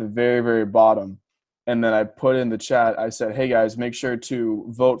buried at the very, very bottom, and then I put in the chat. I said, "Hey guys, make sure to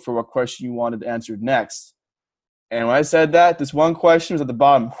vote for what question you wanted answered next." And when I said that, this one question was at the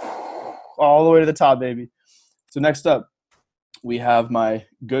bottom, all the way to the top, baby. So next up, we have my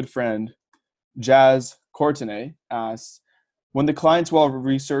good friend Jazz Courtenay asks, when the client's well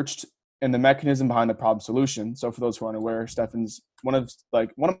researched and the mechanism behind the problem solution. So for those who aren't aware, Stefan's one of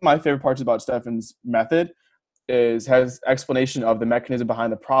my favorite parts about Stefan's method has explanation of the mechanism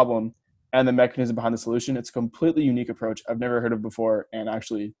behind the problem and the mechanism behind the solution. It's a completely unique approach I've never heard of before, and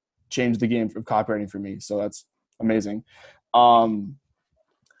actually changed the game of copywriting for me. So that's amazing.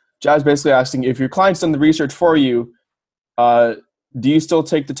 Jazz basically asking, if your client's done the research for you, do you still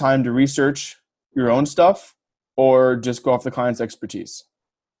take the time to research your own stuff, or just go off the client's expertise?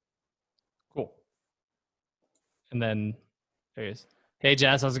 Cool. And then there he is. Hey,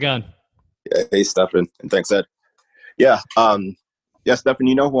 Jazz, how's it going? Yeah, hey, Stefan, and thanks, Ed. Yeah, Stefan,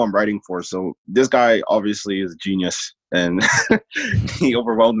 you know who I'm writing for. So this guy obviously is a genius, and he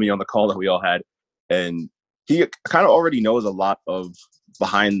overwhelmed me on the call that we all had. And he kind of already knows a lot of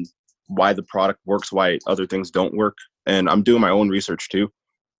behind why the product works, why other things don't work. And I'm doing my own research too,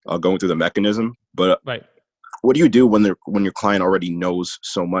 going through the mechanism. But right. What do you do when your client already knows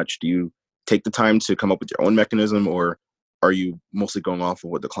so much? Do you take the time to come up with your own mechanism, or are you mostly going off of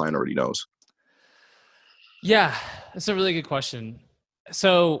what the client already knows? Yeah, that's a really good question.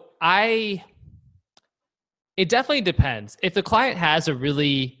 So it definitely depends. If the client has a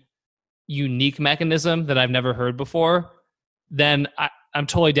really unique mechanism that I've never heard before, then I'm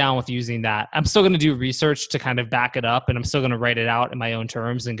totally down with using that. I'm still going to do research to kind of back it up, and I'm still going to write it out in my own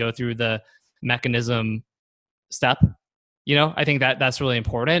terms and go through the mechanism step. I think that that's really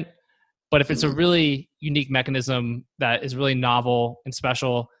important. But if it's a really unique mechanism that is really novel and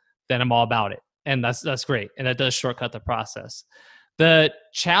special, then I'm all about it. And that's great. And that does shortcut the process. The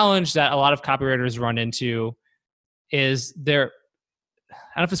challenge that a lot of copywriters run into is I don't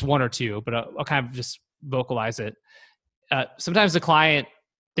know if it's one or two, but I'll kind of just vocalize it. Sometimes the client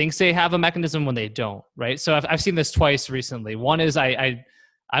thinks they have a mechanism when they don't, right? So I've seen this twice recently. One is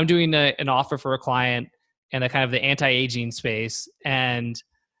I'm doing an offer for a client in the kind of the anti-aging space, and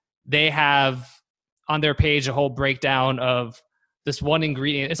they have on their page a whole breakdown of this one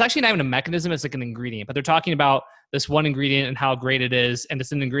ingredient. It's actually not even a mechanism, it's like an ingredient, but they're talking about this one ingredient and how great it is. And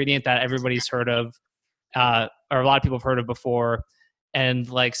it's an ingredient that everybody's heard of, or a lot of people have heard of before. And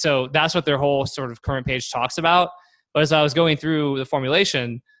like, so that's what their whole sort of current page talks about. But as I was going through the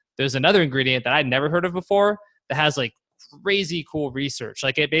formulation, there's another ingredient that I'd never heard of before that has like crazy cool research.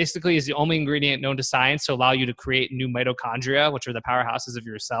 Like, it basically is the only ingredient known to science to allow you to create new mitochondria, which are the powerhouses of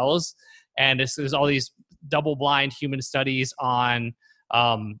your cells. And there's all these double-blind human studies on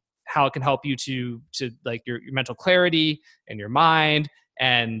how it can help you to like your mental clarity and your mind,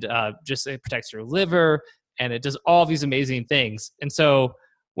 and just it protects your liver, and it does all these amazing things. And so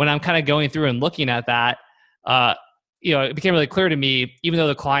when I'm kind of going through and looking at that, it became really clear to me, even though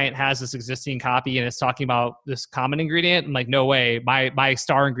the client has this existing copy and it's talking about this common ingredient, I'm like, no way, my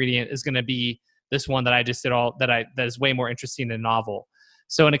star ingredient is going to be this one that I just did that is way more interesting and novel.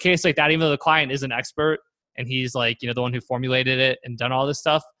 So in a case like that, even though the client is an expert and he's like, the one who formulated it and done all this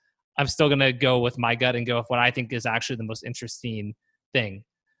stuff, I'm still going to go with my gut and go with what I think is actually the most interesting thing.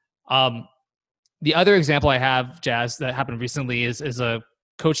 The other example I have, Jazz, that happened recently is a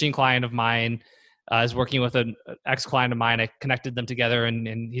coaching client of mine. Is working with an ex-client of mine. I connected them together,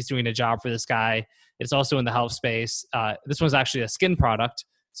 and he's doing a job for this guy. It's also in the health space. This one's actually a skin product,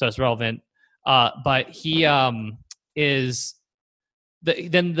 so it's relevant. But he is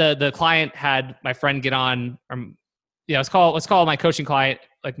the client had my friend get on. Let's call my coaching client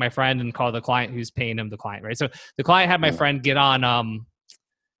like my friend, and call the client who's paying him the client, right? So the client had my friend get on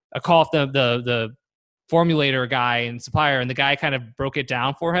a call with the formulator guy and supplier, and the guy kind of broke it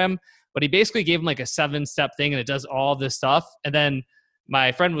down for him. But he basically gave him like a 7-step thing, and it does all this stuff. And then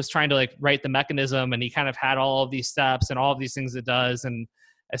my friend was trying to like write the mechanism, and he kind of had all of these steps and all of these things it does. And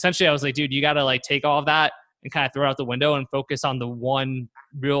essentially I was like, dude, you got to like take all of that and kind of throw it out the window and focus on the one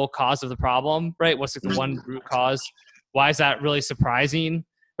real cause of the problem, right? What's like the one root cause? Why is that really surprising,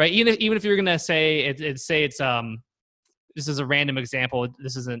 right? Even if you're going to say it's this is a random example,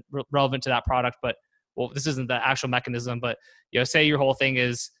 this isn't relevant to that product, but this isn't the actual mechanism, but say your whole thing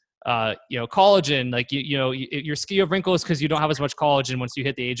is, collagen, like, your skin of wrinkles because you don't have as much collagen once you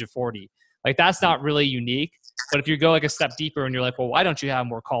hit the age of 40. Like, that's not really unique. But if you go like a step deeper and you're like, well, why don't you have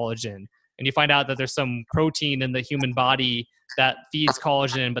more collagen? And you find out that there's some protein in the human body that feeds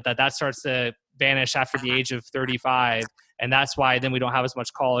collagen, but that starts to vanish after the age of 35. And that's why then we don't have as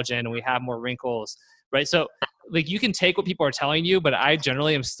much collagen and we have more wrinkles, right? So like, you can take what people are telling you, but I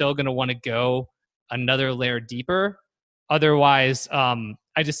generally am still going to want to go another layer deeper. Otherwise,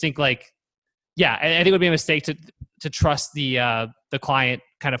 I just think I think it would be a mistake to trust the client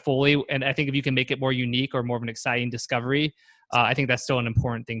kind of fully. And I think if you can make it more unique or more of an exciting discovery, I think that's still an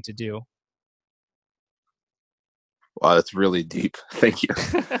important thing to do. Wow, that's really deep. Thank you.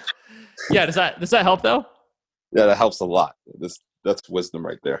 Yeah, does that help though? Yeah, that helps a lot. That's wisdom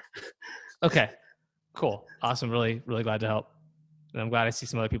right there. Okay, cool, awesome. Really, really glad to help. And I'm glad I see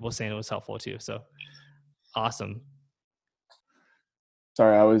some other people saying it was helpful too. So awesome.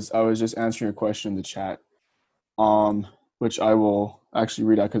 Sorry, I was just answering your question in the chat, which I will actually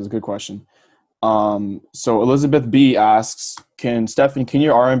read out because it's a good question. So Elizabeth B asks, can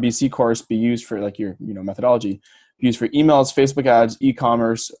your RMBC course be used for like your methodology, be used for emails, Facebook ads,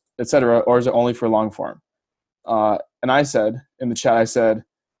 e-commerce, etc., or is it only for long form? And I said in the chat,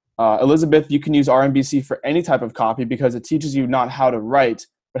 Elizabeth, you can use RMBC for any type of copy because it teaches you not how to write,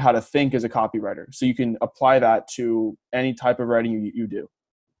 but how to think as a copywriter. So you can apply that to any type of writing you do.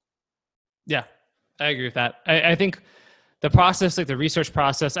 Yeah, I agree with that. I think the process, like the research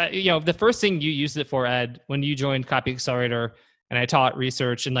process, the first thing you used it for, Ed, when you joined Copy Accelerator and I taught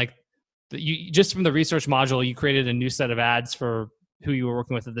research, and like you just from the research module, you created a new set of ads for who you were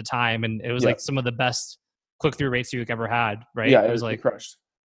working with at the time. And it was like some of the best click-through rates you've ever had, right? Yeah, it was like crushed.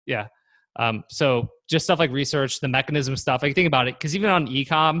 Yeah. So just stuff like research, the mechanism stuff, like think about it. Cause even on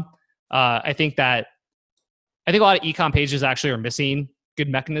ecom, I think a lot of ecom pages actually are missing good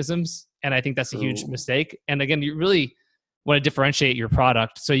mechanisms. And I think that's a huge mistake. And again, you really want to differentiate your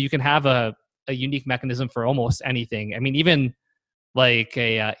product so you can have a unique mechanism for almost anything. I mean, even like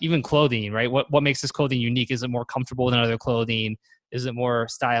even clothing, right? What makes this clothing unique? Is it more comfortable than other clothing? Is it more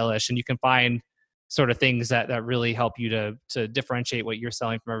stylish? And you can find sort of things that really help you to differentiate what you're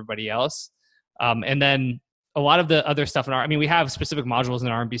selling from everybody else. And then a lot of the other stuff we have specific modules in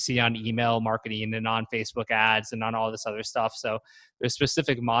our RMBC on email marketing and on Facebook ads and on all this other stuff. So there's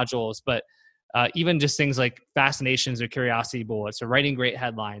specific modules, but even just things like fascinations or curiosity bullets or writing great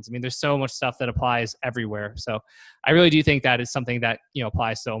headlines. I mean, there's so much stuff that applies everywhere. So I really do think that is something that,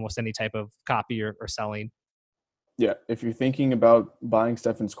 applies to almost any type of copy or selling. Yeah. If you're thinking about buying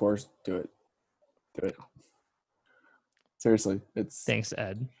Stefan's course, do it. Do it. Seriously. Thanks,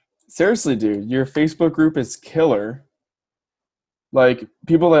 Ed. Seriously, dude, your Facebook group is killer. Like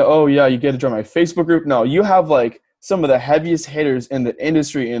people like, oh yeah, you get to join my Facebook group. No, you have like some of the heaviest hitters in the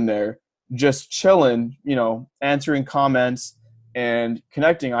industry in there, just chilling, answering comments and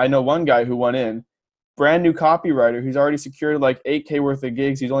connecting. I know one guy who went in, brand new copywriter. He's already secured like 8K worth of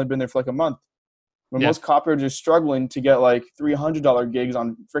gigs. He's only been there for like a month. When most copywriters are struggling to get like $300 gigs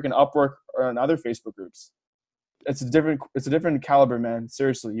on freaking Upwork or on other Facebook groups. It's a different caliber, man.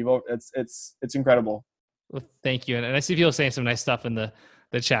 Seriously, it's incredible. Well, thank you. And I see people saying some nice stuff in the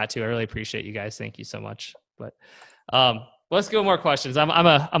chat too. I really appreciate you guys. Thank you so much. But let's go more questions. I'm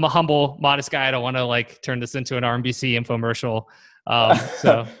a humble, modest guy. I don't want to like turn this into an RMBC infomercial.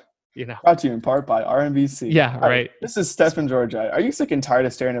 So, Brought to you in part by RMBC. Yeah, right. This is Stefan Georgi. Are you sick and tired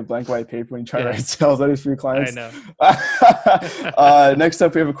of staring at blank white paper when you try to write sales letters for your clients? I know. Next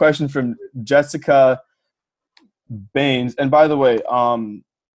up, we have a question from Jessica Baines. And by the way,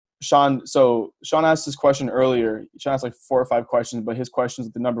 Sean asked this question earlier. Sean asked like 4 or 5 questions, but his question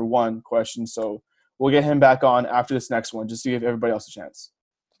is the number 1 question. So we'll get him back on after this next one, just to give everybody else a chance.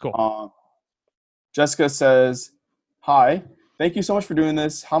 Cool. Jessica says, hi, thank you so much for doing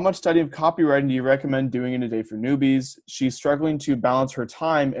this. How much study of copywriting do you recommend doing in a day for newbies? She's struggling to balance her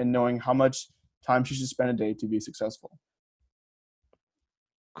time and knowing how much time she should spend a day to be successful.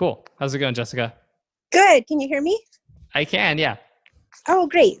 Cool. How's it going, Jessica? Good. Can you hear me? I can, yeah. Oh,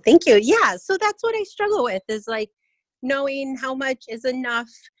 great. Thank you. Yeah. So that's what I struggle with is like knowing how much is enough,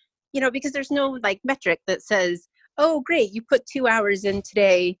 because there's no like metric that says, oh, great, you put 2 hours in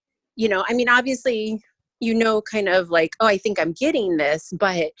today. Obviously, kind of like, oh, I think I'm getting this,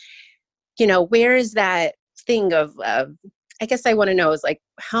 but, where is that thing of, I guess I want to know is like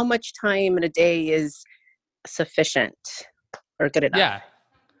how much time in a day is sufficient or good enough? Yeah.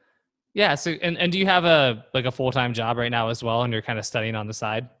 Yeah. So, and do you have a full-time job right now as well? And you're kind of studying on the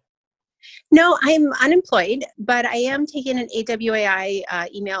side? No, I'm unemployed, but I am taking an AWAI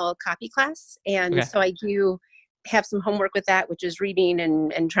email copy class. And so I do have some homework with that, which is reading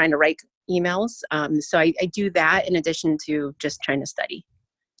and trying to write emails. So I do that in addition to just trying to study.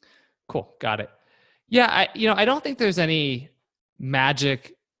 Cool. Got it. Yeah. I don't think there's any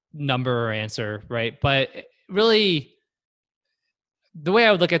magic number or answer, right? But really, the way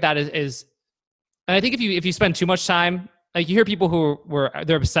I would look at that is, and I think if you spend too much time, like you hear people who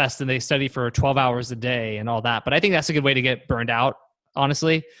they're obsessed and they study for 12 hours a day and all that, but I think that's a good way to get burned out,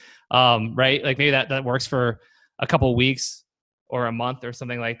 honestly. Right? Like maybe that works for a couple of weeks or a month or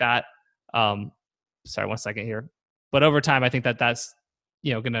something like that. Sorry, 1 second here. But over time, I think that's,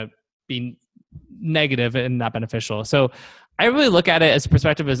 going to be negative and not beneficial. So I really look at it as a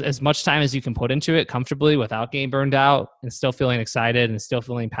perspective as much time as you can put into it comfortably without getting burned out and still feeling excited and still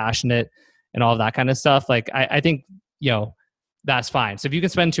feeling passionate and all of that kind of stuff. Like I think, that's fine. So if you can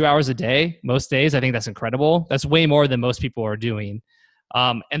spend 2 hours a day, most days, I think that's incredible. That's way more than most people are doing.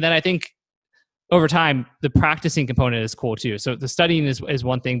 And then I think over time, the practicing component is cool too. So the studying is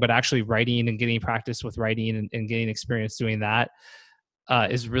one thing, but actually writing and getting practice with writing and getting experience doing that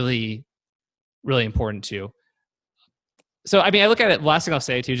is really, really important too. So, I look at it, last thing I'll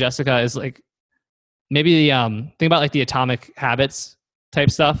say to you, Jessica, is like maybe think about like the atomic habits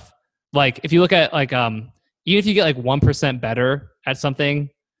type stuff. Like if you look at like, even if you get like 1% better at something,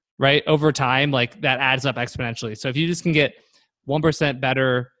 right, over time, like that adds up exponentially. So if you just can get 1%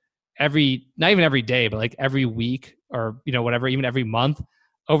 better not even every day, but like every week or, whatever, even every month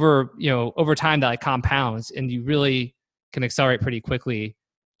over time that like compounds and you really can accelerate pretty quickly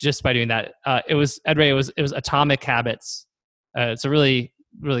just by doing that. It was Atomic Habits. It's a really,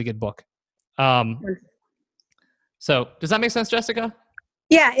 really good book. So does that make sense, Jessica?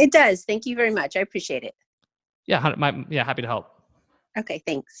 Yeah, it does. Thank you very much. I appreciate it. Yeah. Happy to help. Okay.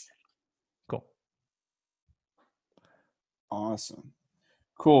 Thanks. Awesome.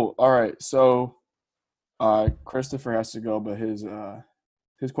 Cool. All right. So Christopher has to go, but his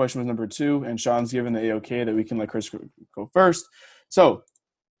question was number 2, and Sean's given the AOK that we can let Chris go first. So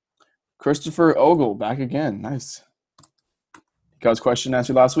Christopher Ogle back again. Nice. Got his question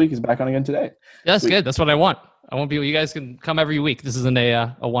answered last week. He's back on again today. Yeah, that's Sweet. good. That's what I want. I want people. You guys can come every week. This isn't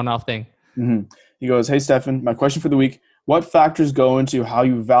a one-off thing. Mm-hmm. He goes, "Hey Stefan, my question for the week: what factors go into how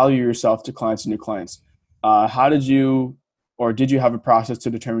you value yourself to clients and new clients? How did you have a process to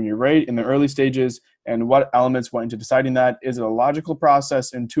determine your rate in the early stages, and what elements went into deciding that? Is it a logical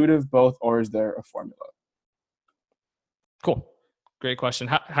process, intuitive, both, or is there a formula?" Cool. Great question.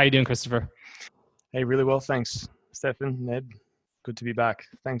 How you doing, Christopher? Hey, really well, thanks, Stefan, Ned. Good to be back.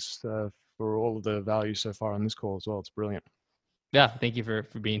 Thanks for all of the value so far on this call as well. It's brilliant. Yeah, thank you for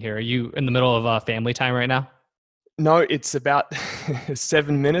being here. Are you in the middle of family time right now? No, it's about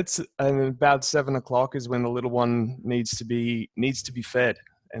 7 minutes, and about 7 o'clock is when the little one needs to be fed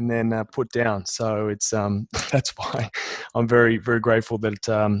and then put down. So it's that's why I'm very, very grateful that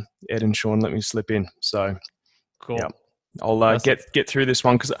Ed and Sean let me slip in. So cool. Yeah. I'll get through this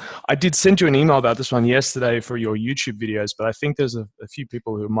one, because I did send you an email about this one yesterday for your YouTube videos, but I think there's a few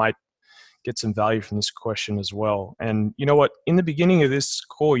people who might get some value from this question as well. And you know what? In the beginning of this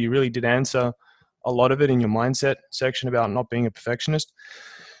call, you really did answer a lot of it in your mindset section about not being a perfectionist.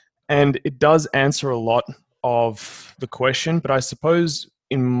 And it does answer a lot of the question, but I suppose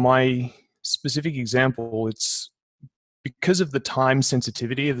in my specific example, it's because of the time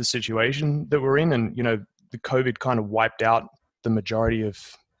sensitivity of the situation that we're in, and the COVID kind of wiped out the majority of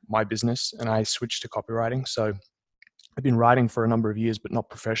my business, and I switched to copywriting. So I've been writing for a number of years, but not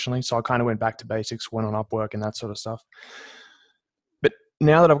professionally. So I kind of went back to basics, went on Upwork and that sort of stuff. But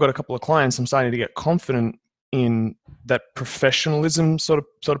now that I've got a couple of clients, I'm starting to get confident in that professionalism sort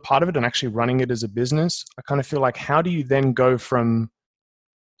of part of it, and actually running it as a business. I kind of feel like, how do you then go from,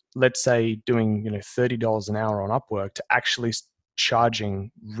 let's say, doing $30 an hour on Upwork to actually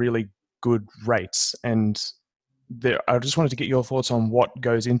charging really good rates? And I just wanted to get your thoughts on what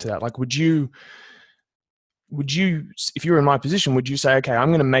goes into that. Like, would you, if you were in my position, would you say, okay, I'm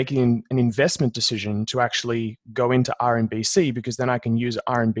going to make an investment decision to actually go into RNBC, because then I can use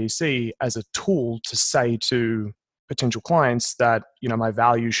RNBC as a tool to say to potential clients that, my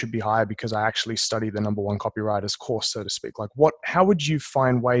value should be higher because I actually study the #1 copywriter's course, so to speak? Like, how would you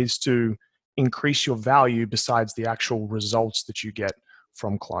find ways to increase your value besides the actual results that you get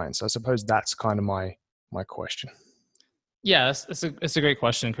from clients? I suppose that's kind of my question. Yeah, it's a great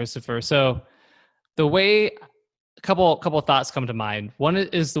question, Christopher. So the way a couple of thoughts come to mind. One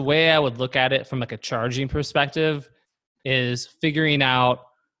is the way I would look at it from like a charging perspective is figuring out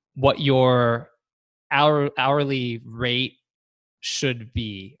what your hourly rate should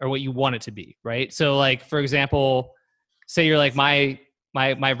be, or what you want it to be, right? So like, for example, say you're like, my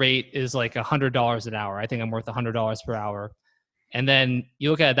rate is like $100 an hour. I think I'm worth $100 per hour. And then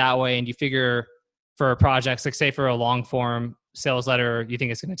you look at it that way and you figure for projects, like say for a long form sales letter, you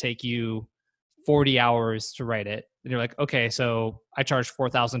think it's going to take you 40 hours to write it. And you're like, okay, so I charge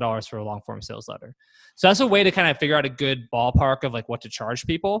 $4,000 for a long form sales letter. So that's a way to kind of figure out a good ballpark of like what to charge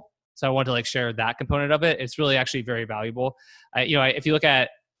people. So I want to like share that component of it. It's really actually very valuable. If you look at,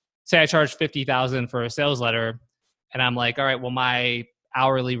 say I charge $50,000 for a sales letter, and I'm like, all right, well, my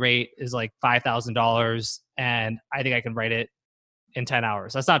hourly rate is like $5,000, and I think I can write it in 10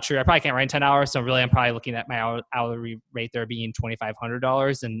 hours. That's not true. I probably can't write in 10 hours. So really, I'm probably looking at my hourly rate there being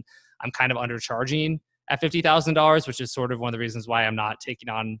 $2,500, and I'm kind of undercharging at $50,000, which is sort of one of the reasons why I'm not taking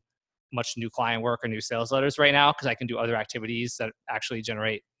on much new client work or new sales letters right now, because I can do other activities that actually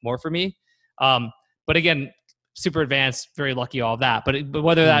generate more for me. But again, super advanced, very lucky, all of that. But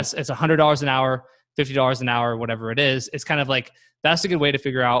whether it's $100 an hour, $50 an hour, whatever it is, it's kind of like, that's a good way to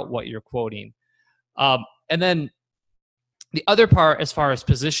figure out what you're quoting. And then the other part, as far as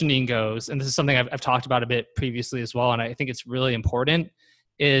positioning goes, and this is something I've talked about a bit previously as well, and I think it's really important,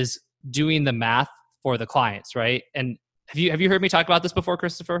 is doing the math for the clients, right? And have you heard me talk about this before,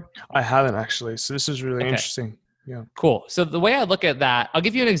 Christopher? I haven't, actually. So this is really interesting. Yeah. Cool. So the way I look at that, I'll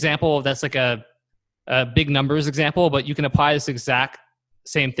give you an example that's like a big numbers example, but you can apply this exact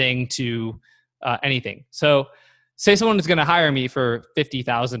same thing to anything. So say someone is going to hire me for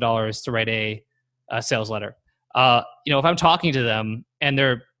 $50,000 to write a sales letter. If I'm talking to them, and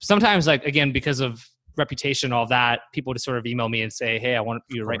they're sometimes, like, again, because of reputation, all that, people just sort of email me and say, hey, I want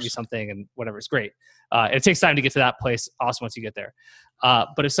you to write me something, and whatever is great. It takes time to get to that place. Awesome once you get there.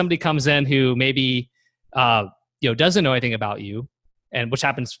 But if somebody comes in who maybe doesn't know anything about you, and which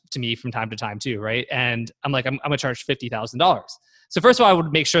happens to me from time to time too, right? And I'm like, I'm gonna charge $50,000. So first of all, I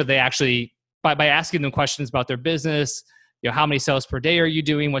would make sure they actually, by asking them questions about their business, how many sales per day are you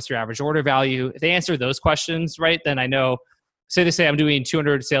doing? What's your average order value? If they answer those questions, right, then I know, say they say I'm doing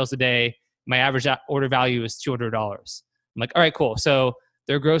 200 sales a day. My average order value is $200. I'm like, all right, cool. So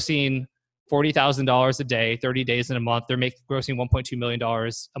they're grossing $40,000 a day, 30 days in a month. They're grossing $1.2 million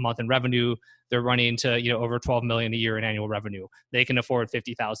a month in revenue. They're running to, over 12 million a year in annual revenue. They can afford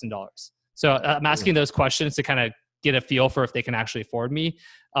 $50,000. So I'm asking those questions to kind of get a feel for if they can actually afford me.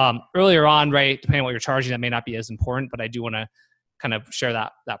 Earlier on, right, depending on what you're charging, that may not be as important, but I do want to kind of share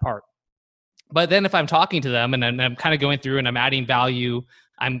that part. But then if I'm talking to them and I'm kind of going through and I'm adding value,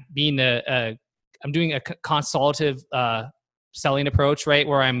 I'm being I'm doing a consultative selling approach, right,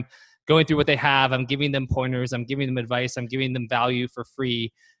 where I'm going through what they have. I'm giving them pointers. I'm giving them advice. I'm giving them value for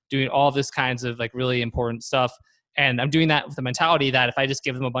free, doing all this kinds of like really important stuff. And I'm doing that with the mentality that if I just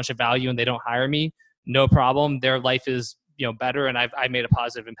give them a bunch of value and they don't hire me, no problem. Their life is, better, and I've made a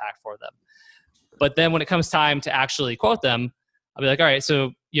positive impact for them. But then when it comes time to actually quote them, I'll be like, all right,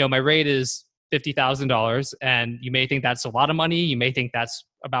 so, my rate is $50,000, and you may think that's a lot of money. You may think that's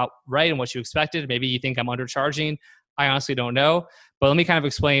about right and what you expected. Maybe you think I'm undercharging. I honestly don't know. But let me kind of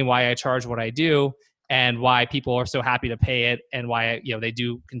explain why I charge what I do and why people are so happy to pay it and why, they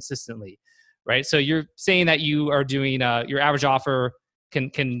do consistently, right? So you're saying that you are doing your average offer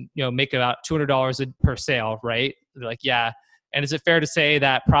can make about $200 per sale, right? They're like, yeah. And is it fair to say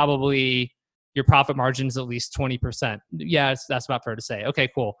that probably your profit margin is at least 20%? Yeah, that's about fair to say. Okay,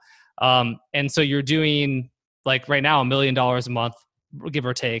 cool. And so you're doing like right now $1 million a month, give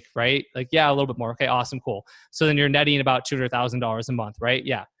or take, right? Like, yeah, a little bit more. Okay, awesome, cool. So then you're netting about $200,000 a month, right?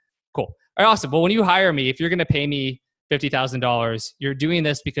 Yeah, cool. All right, awesome. Well, when you hire me, if you're going to pay me $50,000, you're doing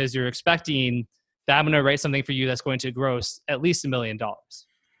this because you're expecting that I'm going to write something for you that's going to gross at least $1 million.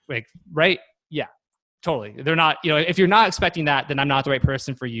 Like, right? Yeah, totally. They're not, if you're not expecting that, then I'm not the right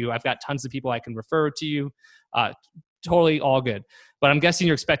person for you. I've got tons of people I can refer to you. Totally all good. But I'm guessing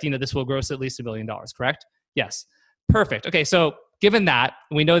you're expecting that this will gross at least $1 million, correct? Yes. Perfect. Okay. So given that,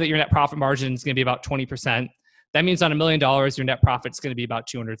 we know that your net profit margin is going to be about 20%. That means on $1 million, your net profit is going to be about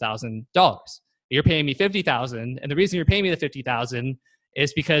 $200,000. You're paying me $50,000. And the reason you're paying me the $50,000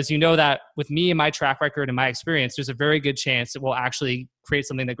 is because you know that with me and my track record and my experience, there's a very good chance that we'll actually create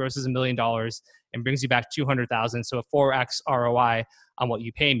something that grosses $1 million and brings you back $200,000. So a 4x ROI on what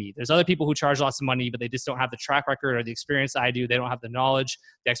you pay me. There's other people who charge lots of money, but they just don't have the track record or the experience I do. They don't have the knowledge,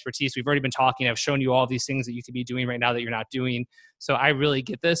 the expertise. We've already been talking. I've shown you all these things that you could be doing right now that you're not doing. So I really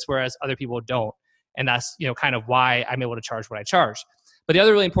get this, whereas other people don't. And that's, kind of why I'm able to charge what I charge. But the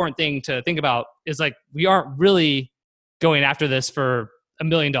other really important thing to think about is like, we aren't really going after this for $1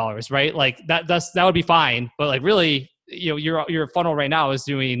 million, right? Like that would be fine. But like really, your funnel right now is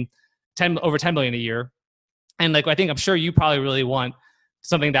doing over 10 million a year. And like, I'm sure you probably really want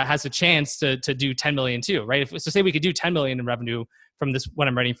something that has a chance to do 10 million too, right? So say we could do 10 million in revenue from this, what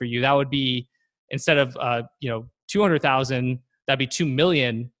I'm writing for you, that would be, instead of, 200,000, that'd be 2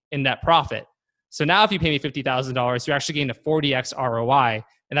 million in net profit. So now if you pay me $50,000, you're actually getting a 40x ROI,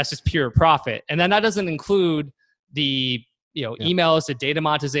 and that's just pure profit. And then that doesn't include the, emails, the data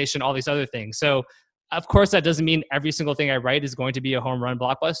monetization, all these other things. So of course, that doesn't mean every single thing I write is going to be a home run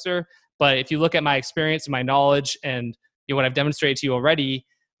blockbuster. But if you look at my experience and my knowledge and what I've demonstrated to you already,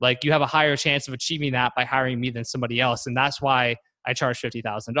 like you have a higher chance of achieving that by hiring me than somebody else. And that's why I charge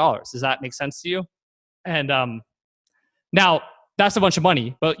 $50,000. Does that make sense to you? And now that's a bunch of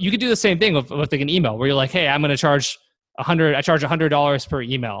money, but you could do the same thing with like an email where you're like, hey, I'm going to charge I charge $100 per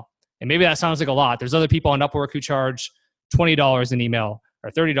email. And maybe that sounds like a lot. There's other people on Upwork who charge $20 an email or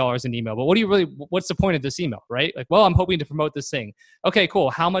 $30 an email. But what's the point of this email, right? Like, well, I'm hoping to promote this thing. Okay,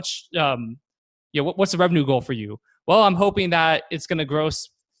 cool. How much, what's the revenue goal for you? Well, I'm hoping that it's going to gross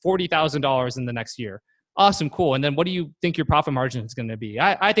 $40,000 in the next year. Awesome, cool. And then what do you think your profit margin is going to be?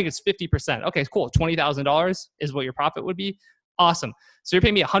 I think it's 50%. Okay, cool. $20,000 is what your profit would be. Awesome. So you're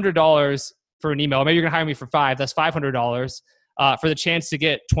paying me $100 for an email. Maybe you're going to hire me for $5. That's $500 for the chance to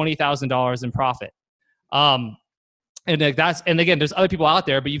get $20,000 in profit. And again, there's other people out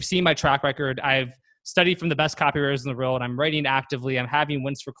there, but you've seen my track record. I've studied from the best copywriters in the world. I'm writing actively. I'm having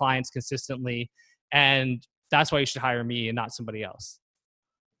wins for clients consistently. And that's why you should hire me and not somebody else.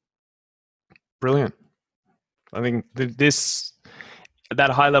 Brilliant. I think that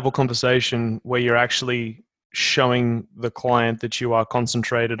high level conversation where you're actually showing the client that you are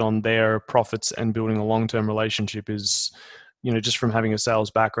concentrated on their profits and building a long-term relationship is, just from having a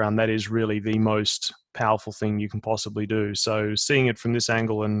sales background, that is really the most powerful thing you can possibly do. So seeing it from this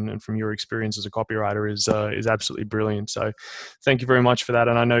angle and from your experience as a copywriter is absolutely brilliant. So thank you very much for that.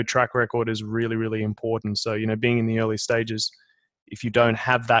 And I know track record is really, really important. So, being in the early stages, if you don't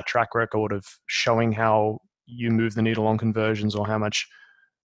have that track record of showing how you move the needle on conversions or how much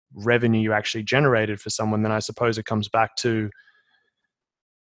revenue you actually generated for someone, then I suppose it comes back to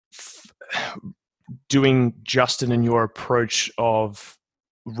doing Justin and your approach of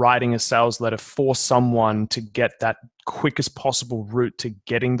writing a sales letter for someone to get that quickest possible route to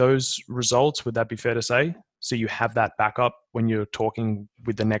getting those results. Would that be fair to say? So you have that backup when you're talking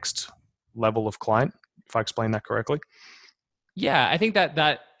with the next level of client, if I explain that correctly. Yeah, I think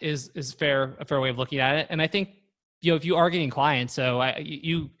that is a fair way of looking at it. And I think, if you are getting clients,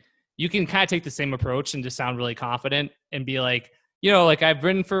 you can kind of take the same approach and just sound really confident and be like, like I've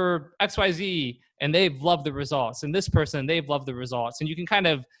written for XYZ and they've loved the results, and this person, they've loved the results. And you can kind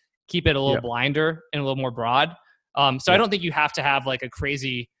of keep it a little blinder and a little more broad. So I don't think you have to have like a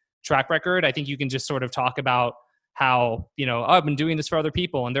crazy track record. I think you can just sort of talk about how, I've been doing this for other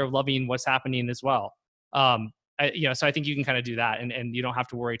people and they're loving what's happening as well. So I think you can kind of do that, and you don't have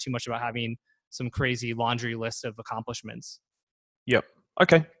to worry too much about having some crazy laundry list of accomplishments. Yep.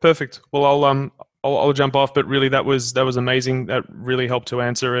 Okay, perfect. Well, I'll jump off, but really that was amazing. That really helped to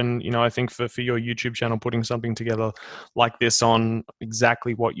answer. And, I think for your YouTube channel, putting something together like this on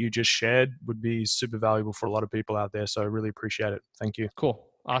exactly what you just shared would be super valuable for a lot of people out there. So I really appreciate it. Thank you. Cool.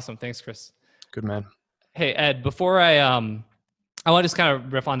 Awesome. Thanks, Chris. Good man. Hey, Ed, before I want to just kind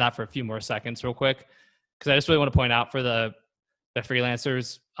of riff on that for a few more seconds real quick, because I just really want to point out for the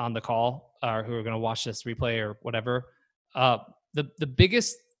freelancers on the call or who are going to watch this replay or whatever, the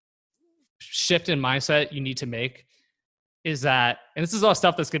biggest shift in mindset you need to make is that, and this is all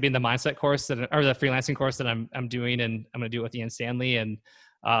stuff that's going to be in the mindset course or the freelancing course that I'm doing, and I'm going to do it with Ian Stanley. And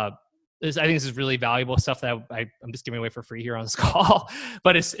I think this is really valuable stuff that I'm just giving away for free here on this call,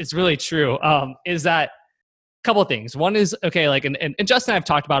 but it's really true. Is that a couple of things. One is, okay, like, and Justin and I've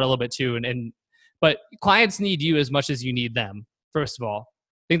talked about it a little bit too, but clients need you as much as you need them. First of all,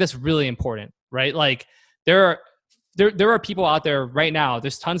 I think that's really important, right? Like there are people out there right now.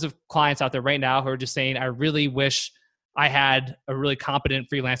 There's tons of clients out there right now who are just saying, I really wish I had a really competent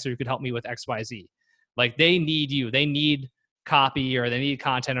freelancer who could help me with XYZ. Like they need you. They need copy, or they need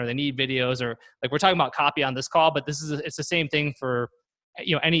content, or they need videos, or like we're talking about copy on this call, but it's the same thing for,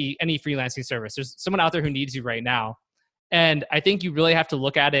 any freelancing service. There's someone out there who needs you right now. And I think you really have to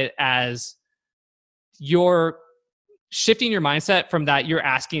look at it as you're shifting your mindset from that you're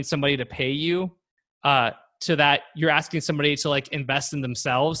asking somebody to pay you to that you're asking somebody to like invest in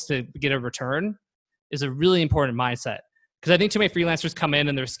themselves to get a return is a really important mindset. Because I think too many freelancers come in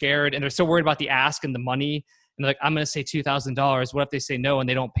and they're scared and they're so worried about the ask and the money. And they're like, I'm going to say $2,000. What if they say no and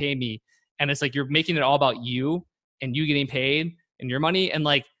they don't pay me? And it's like, you're making it all about you and you getting paid and your money. And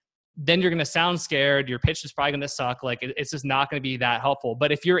like, then you're going to sound scared. Your pitch is probably going to suck. Like it's just not going to be that helpful.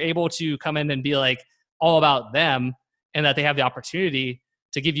 But if you're able to come in and be like all about them and that they have the opportunity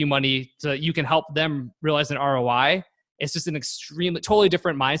to give you money so that you can help them realize an ROI, it's just an totally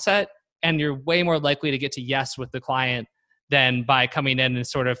different mindset. And you're way more likely to get to yes with the client than by coming in and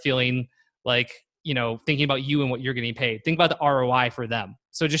sort of feeling like, thinking about you and what you're getting paid. Think about the ROI for them.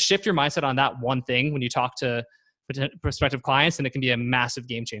 So just shift your mindset on that one thing when you talk to prospective clients, and it can be a massive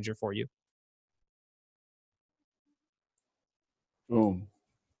game changer for you. Boom,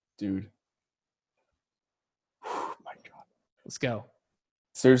 dude. My God. Let's go.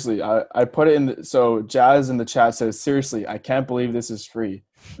 Seriously, I put it in so Jazz in the chat says, seriously, I can't believe this is free.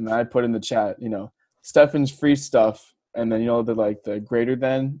 And then I put in the chat, Stefan's free stuff, and then the greater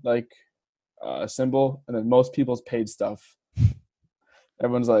than symbol, and then most people's paid stuff.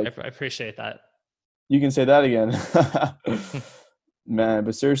 Everyone's like, I appreciate that. You can say that again. Man,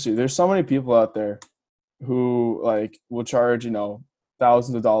 but seriously, there's so many people out there who will charge,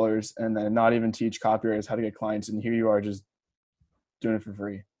 thousands of dollars and then not even teach copywriters how to get clients, and here you are just doing it for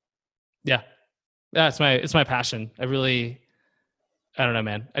free. Yeah, it's my passion. I don't know,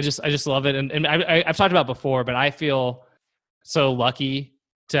 man. I just love it, and I've talked about it before, but I feel so lucky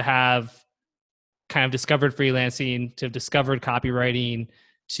to have kind of discovered freelancing, to have discovered copywriting,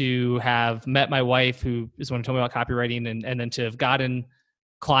 to have met my wife, who is the one who told me about copywriting, and then to have gotten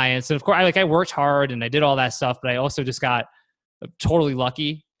clients. And of course, I worked hard and I did all that stuff, but I also just got totally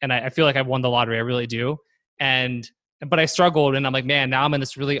lucky, and I feel like I won the lottery. I really do. But I struggled, and I'm like, man, now I'm in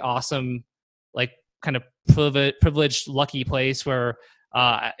this really awesome, kind of privileged, lucky place where,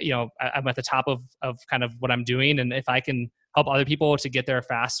 I'm at the top of kind of what I'm doing. And if I can help other people to get there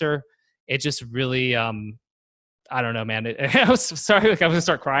faster, it just really, I don't know, man. I was sorry, I was going to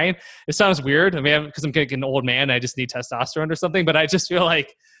start crying. It sounds weird. I mean, because I'm an old man, I just need testosterone or something, but I just feel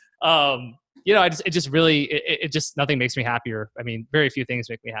like, it just nothing makes me happier. I mean, very few things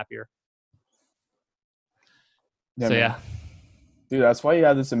make me happier. Yeah, dude, that's why you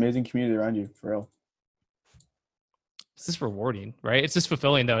have this amazing community around you, for real. it's just rewarding, right? It's just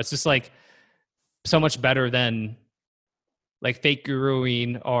fulfilling though. It's just like so much better than like fake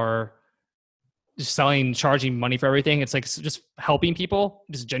guruing or just selling, charging money for everything. It's like just helping people,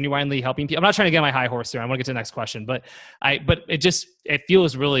 just genuinely helping people. I'm not trying to get my high horse here. I want to get to the next question, but it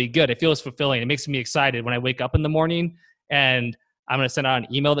feels really good. It feels fulfilling. It makes me excited when I wake up in the morning and I'm going to send out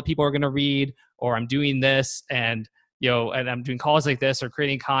an email that people are going to read, or I'm doing this and, and I'm doing calls like this or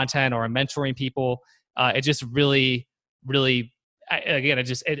creating content or I'm mentoring people. It just really, really,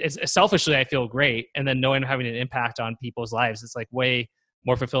 it's selfishly, I feel great. And then knowing I'm having an impact on people's lives, it's like way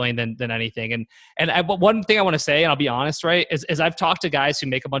more fulfilling than anything. But one thing I want to say, and I'll be honest, right, is I've talked to guys who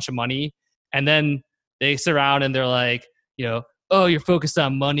make a bunch of money and then they sit around and they're like, oh, you're focused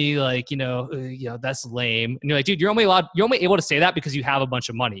on money. Like, that's lame. And you're like, dude, you're only able to say that because you have a bunch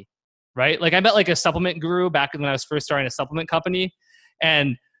of money, right? Like I met like a supplement guru back when I was first starting a supplement company.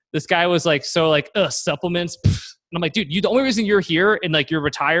 And this guy was like, supplements. And I'm like, dude, the only reason you're here and like you're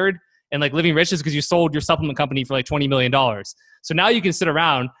retired and like living rich is because you sold your supplement company for like $20 million. So now you can sit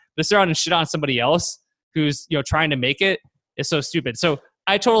around and shit on somebody else who's, trying to make it is so stupid. So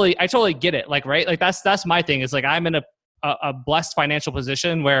I totally get it. Like, right. Like that's my thing is like, I'm in a blessed financial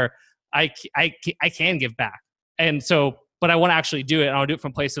position where I can give back. And so, but I want to actually do it. And I'll do it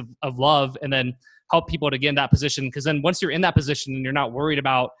from a place of love and then help people to get in that position. Cause then once you're in that position and you're not worried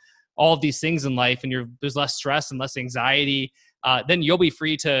about all of these things in life and there's less stress and less anxiety, then you'll be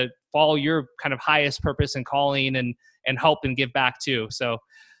free to follow your kind of highest purpose and calling and help and give back too. So,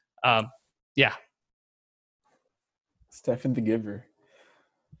 yeah. Stefan the Giver.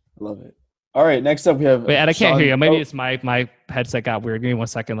 Love it. All right. Next up we have. Wait, Ed, I can't hear you. Maybe it's my headset got weird. Give me 1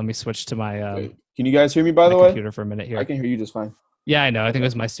 second. Let me switch to my can you guys hear me by the way? Computer for a minute here. I can hear you just fine. Yeah, I know. I think it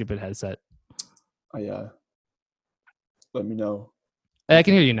was my stupid headset. Let me know. I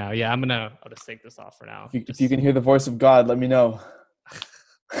can hear you now. Yeah, I'll just take this off for now. If you can hear the voice of God, let me know.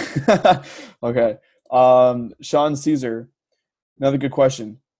 Okay. Sean Caesar, another good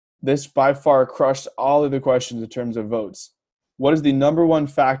question. This by far crushed all of the questions in terms of votes. What is the number one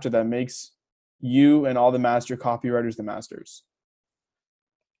factor that makes you and all the master copywriters the masters?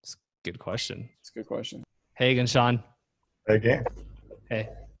 It's a good question. It's a good question. Hey again, Sean. Hey again. Hey.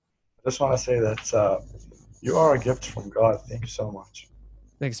 I just want to say that you are a gift from God. Thank you so much.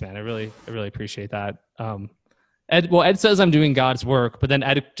 Thanks, man. I really appreciate that. Ed says I'm doing God's work, but then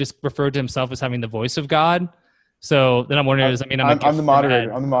Ed just referred to himself as having the voice of God. So then I'm wondering, I'm the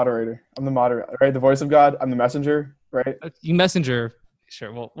moderator. I'm the moderator. Right? The voice of God. I'm the messenger, right? You messenger.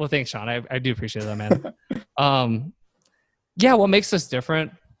 Sure. Well, thanks, Sean. I do appreciate that, man. Yeah. What makes us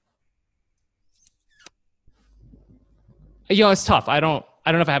different? It's tough. I don't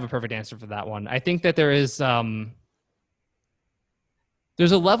know if I have a perfect answer for that one. I think that there is,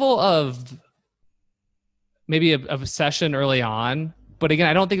 there's a level of maybe of obsession early on, but again,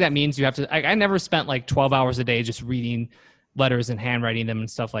 I don't think that means you have to. I never spent like 12 hours a day just reading letters and handwriting them and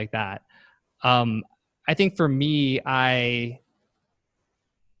stuff like that. I think for me, I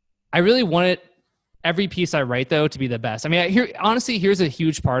really wanted every piece I write though to be the best. I mean, here's a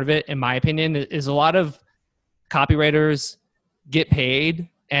huge part of it, in my opinion, is a lot of copywriters get paid,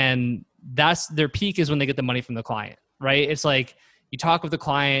 and that's their peak is when they get the money from the client, right? It's like you talk with the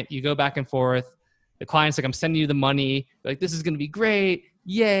client, you go back and forth. The client's like, I'm sending you the money. You're like, this is going to be great.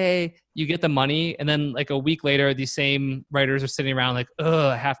 Yay. You get the money. And then like a week later, these same writers are sitting around like, oh,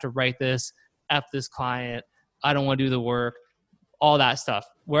 I have to write this. F this client. I don't want to do the work. All that stuff.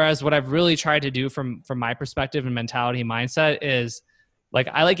 Whereas what I've really tried to do from my perspective and mentality and mindset is like,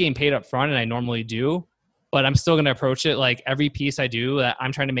 I like getting paid up front, and I normally do, but I'm still going to approach it like every piece I do, that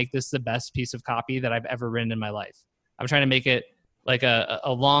I'm trying to make this the best piece of copy that I've ever written in my life. I'm trying to make it like a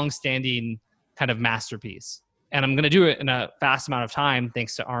long-standing kind of masterpiece. And I'm going to do it in a fast amount of time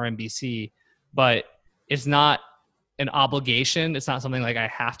thanks to RMBC, but it's not an obligation. It's not something like I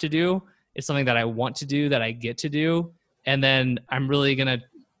have to do. It's something that I want to do, that I get to do. And then I'm really going to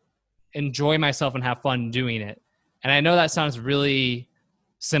enjoy myself and have fun doing it. And I know that sounds really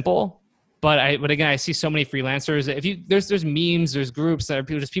simple, but again, I see so many freelancers. There's memes, there's groups that are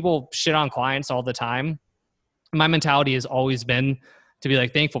people shit on clients all the time. My mentality has always been to be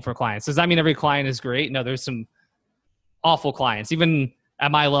like thankful for clients. Does that mean every client is great? No, there's some awful clients. Even at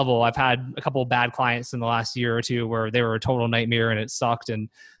my level, I've had a couple of bad clients in the last year or two where they were a total nightmare and it sucked. And,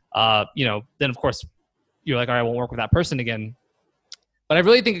 then of course you're like, all right, I won't work with that person again. But I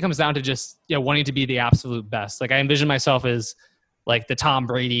really think it comes down to just, wanting to be the absolute best. Like I envision myself as like the Tom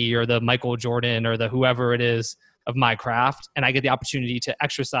Brady or the Michael Jordan or the whoever it is of my craft. And I get the opportunity to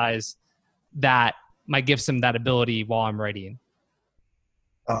exercise that, my gifts and that ability while I'm writing.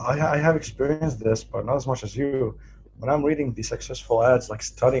 I have experienced this, but not as much as you. when I'm reading the successful ads, like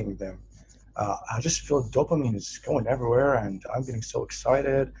studying them, I just feel dopamine is going everywhere, and I'm getting so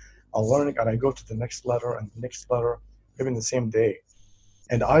excited. I'm learning, and I go to the next letter and the next letter, even the same day.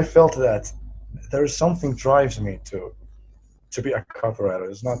 And I felt that there's something drives me to be a copywriter.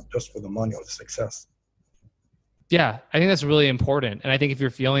 It's not just for the money or the success. Yeah, I think that's really important. And I think if you're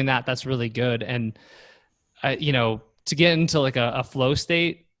feeling that, that's really good. And, you know, to get into like a flow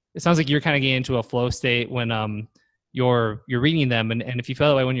state, it sounds like you're kind of getting into a flow state when you're reading them. And if you feel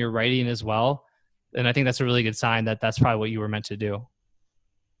that way when you're writing as well, then I think that's a really good sign that that's probably what you were meant to do.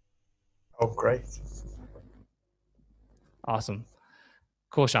 Oh, great. Awesome.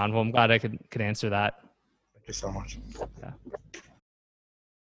 Cool, Sean. Well, I'm glad I could answer that. Thank you so much. Yeah.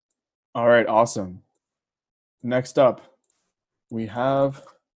 All right, awesome. Next up, we have,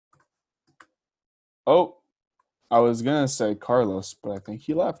 I was going to say Carlos, but I think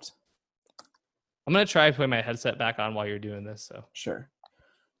he left. I'm going to try putting my headset back on while you're doing this. So Sure.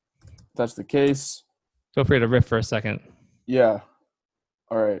 If that's the case. Feel free to riff for a second. Yeah.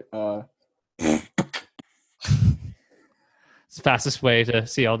 All right. It's the fastest way to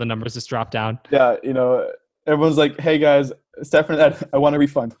see all the numbers just drop down. Yeah, you know, everyone's like, hey, guys, Stefan, I want a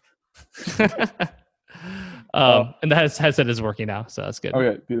refund. And the headset is working now, so that's good.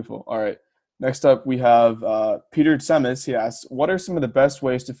 Okay, beautiful. All right. Next up, we have Peter Tsemis. He asks, what are some of the best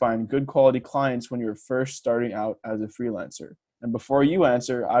ways to find good quality clients when you're first starting out as a freelancer? And before you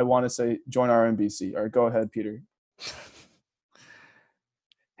answer, I want to say join our MBC. All right, go ahead, Peter.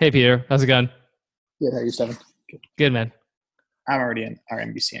 Hey, Peter. How's it going? Good. How are you, Stefan? Good, man. I'm already in our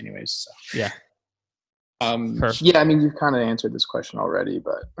NBC anyways. So. Yeah. Yeah, I mean, you've kind of answered this question already,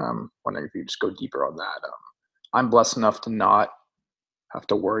 but wondering if you just go deeper on that. I'm blessed enough to not have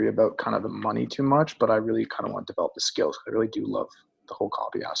to worry about kind of the money too much, but I really kind of want to develop the skills. I really do love the whole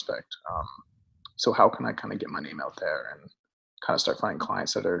copy aspect. So how can I kind of get my name out there and kind of start finding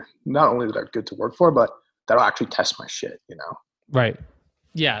clients that are not only that are good to work for, but that'll actually test my shit, you know? Right.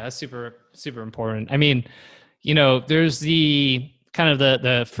 Yeah, that's super, super important. I mean, you know, there's the kind of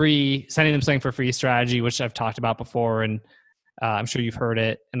the free, sending them something for free strategy, which I've talked about before, and I'm sure you've heard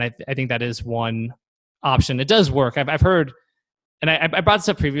it. And I think that is one option. It does work. I've heard, and I brought this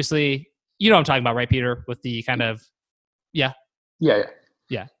up previously. You know what I'm talking about, right, Peter? With the kind of, yeah,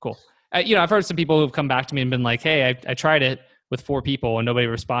 cool. You know, I've heard some people who've come back to me and been like, hey, I tried it with 4 people and nobody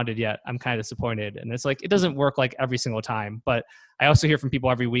responded yet. I'm kind of disappointed. And it's like, it doesn't work like every single time. But I also hear from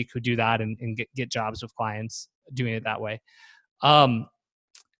people every week who do that and get jobs with clients doing it that way. I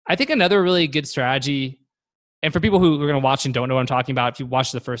think another really good strategy, and for people who are going to watch and don't know what I'm talking about, if you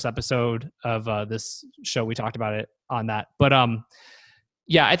watched the first episode of this show, we talked about it on that. But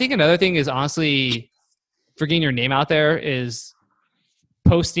yeah, I think another thing is honestly, for getting your name out there is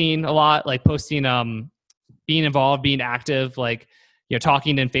posting a lot, like posting, being involved, being active, like, you know,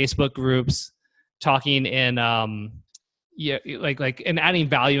 talking in Facebook groups, talking in, like, and adding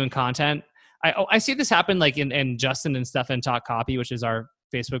value and content. I see this happen like in Justin and Stefan Talk Copy, which is our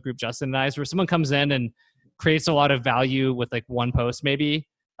Facebook group, Justin and I's, where someone comes in and creates a lot of value with like one post maybe.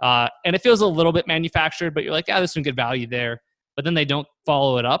 And it feels a little bit manufactured, but you're like, there's some good value there. But then they don't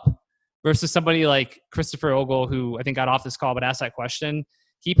follow it up versus somebody like Christopher Ogle, who I think got off this call, but asked that question.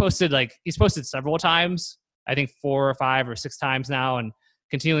 He's posted several times, I think 4 or 5 or 6 times now, and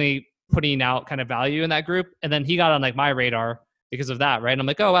continually putting out kind of value in that group. And then he got on like my radar because of that, right? And I'm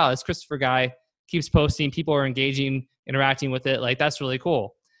like, oh wow, this Christopher guy keeps posting, people are engaging, interacting with it. Like, that's really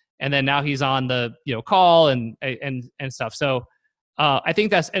cool. And then now he's on the, you know, call and stuff. So I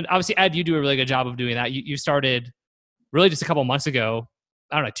think that's, and obviously Ed, you do a really good job of doing that. You started really just a couple months ago,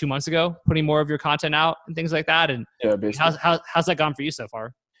 I don't know, 2 months ago, putting more of your content out and things like that. And yeah, basically. How's that gone for you so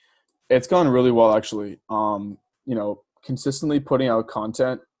far? It's gone really well, actually. You know, consistently putting out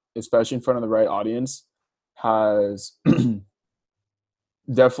content, especially in front of the right audience, has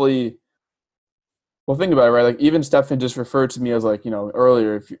definitely, well, think about it, right? Like, even Stefan just referred to me as, like, you know,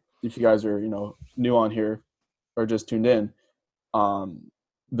 earlier, if you guys are, you know, new on here or just tuned in,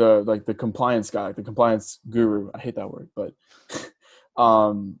 the compliance guy, the compliance guru, I hate that word, but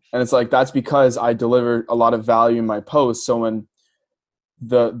and it's like, that's because I deliver a lot of value in my posts. So when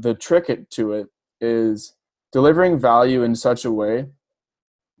the trick to it is delivering value in such a way,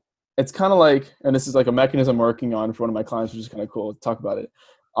 it's kind of like, and this is like a mechanism I'm working on for one of my clients, which is kind of cool to talk about it.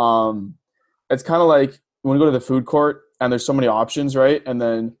 It's kind of like when you go to the food court and there's so many options, right? And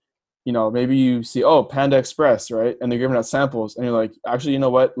then, you know, maybe you see, oh, Panda Express, right? And they're giving out samples, and you're like, actually, you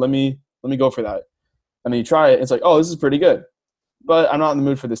know what? Let me go for that. And then you try it. And it's like, oh, this is pretty good, but I'm not in the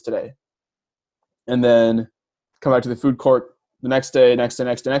mood for this today. And then come back to the food court the next day,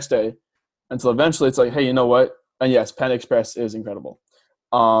 until eventually it's like, hey, you know what? And yes, Panda Express is incredible.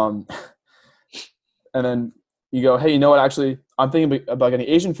 And then you go, hey, you know what? Actually, I'm thinking about getting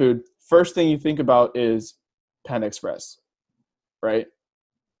Asian food. First thing you think about is Panda Express, right?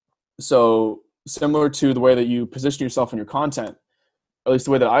 So similar to the way that you position yourself in your content, at least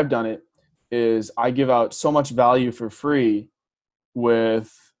the way that I've done it, is I give out so much value for free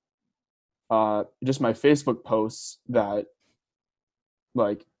with just my Facebook posts that,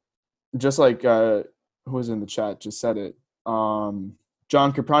 like, just like who was in the chat just said it.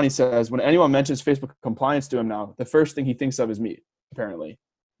 John Caprani says, when anyone mentions Facebook compliance to him now, the first thing he thinks of is me, apparently.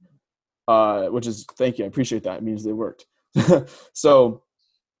 Which is, thank you, I appreciate that. It means they worked. So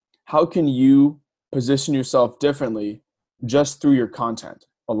how can you position yourself differently just through your content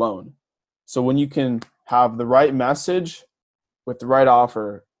alone? So when you can have the right message with the right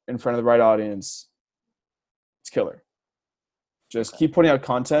offer in front of the right audience, it's killer. Just keep putting out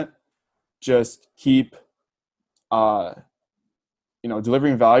content. Just keep,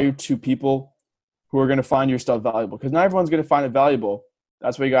 delivering value to people who are going to find your stuff valuable. Because not everyone's going to find it valuable.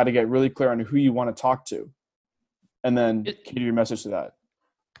 That's why you got to get really clear on who you want to talk to, and then cater your message to that.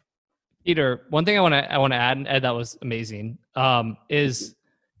 Peter, one thing I want to add, and Ed, that was amazing, is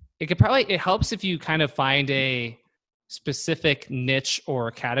it helps if you kind of find a specific niche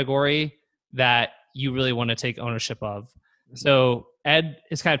or category that you really want to take ownership of. So Ed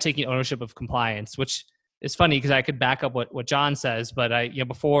is kind of taking ownership of compliance, which is funny because I could back up what John says, but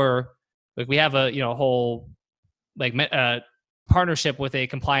before, like, we have a whole partnership with a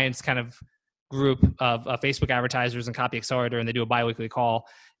compliance kind of group of Facebook advertisers and Copy Accelerator, and they do a biweekly call.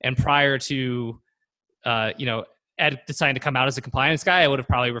 And prior to Ed deciding to come out as a compliance guy, I would have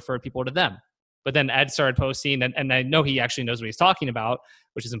probably referred people to them. But then Ed started posting, and I know he actually knows what he's talking about,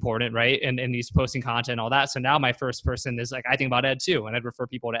 which is important, right? And he's posting content and all that. So now my first person is like, I think about Ed too, and I'd refer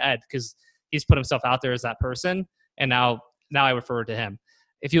people to Ed because he's put himself out there as that person, and now I refer to him.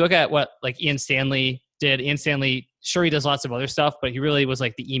 If you look at what like Ian Stanley did, Ian Stanley, sure, he does lots of other stuff, but he really was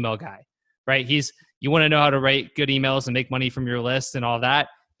like the email guy, right? You want to know how to write good emails and make money from your list and all that.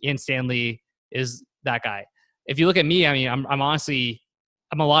 Ian Stanley is that guy. If you look at me, I mean, I'm honestly,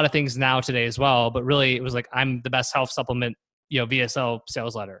 I'm a lot of things now today as well, but really it was like, I'm the best health supplement, VSL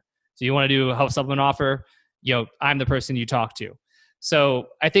sales letter. So you want to do a health supplement offer, I'm the person you talk to. So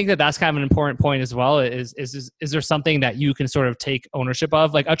I think that's kind of an important point as well. Is there something that you can sort of take ownership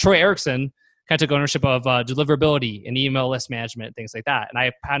of? Like Troy Erickson kind of took ownership of deliverability and email list management, things like that.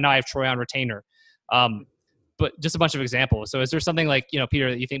 And now I have Troy on retainer. But just a bunch of examples. So is there something like,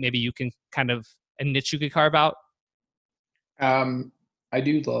 Peter, that you think maybe you can kind of, a niche you could carve out? I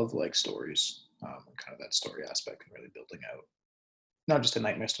do love like stories, kind of that story aspect and really building out not just a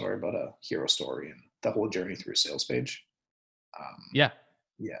nightmare story, but a hero story and the whole journey through a sales page. Yeah,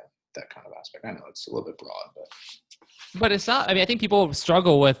 that kind of aspect. I know it's a little bit broad, but it's not. I mean, I think people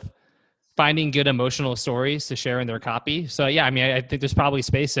struggle with finding good emotional stories to share in their copy. So yeah, I mean, I think there's probably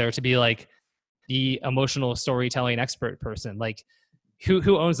space there to be like the emotional storytelling expert person. Like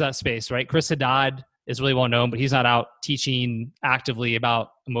who owns that space, right? Chris Haddad is really well known, but he's not out teaching actively about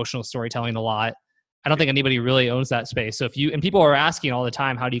emotional storytelling a lot. I don't think anybody really owns that space. So people are asking all the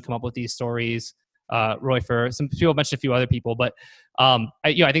time, how do you come up with these stories? Roy, for some people mentioned a few other people, but I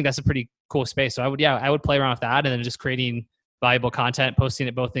think that's a pretty cool space. So I would play around with that, and then just creating valuable content, posting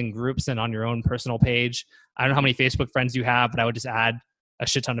it both in groups and on your own personal page. I don't know how many Facebook friends you have, but I would just add a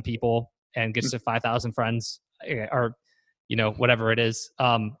shit ton of people and get to 5,000 friends, or whatever it is.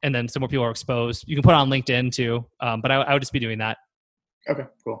 And then some more people are exposed. You can put it on LinkedIn too. But I would just be doing that. Okay,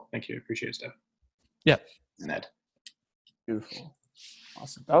 cool. Thank you. Appreciate it, Steph. Yeah. Ned. Beautiful.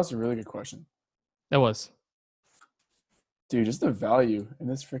 Awesome. That was a really good question. That was. Dude, just the value in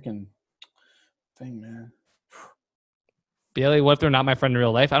this freaking thing, man. Bailey, what if they're not my friend in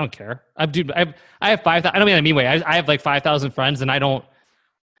real life? I don't care. I have 5,000. I don't mean in a mean way. I have like 5,000 friends, and I don't,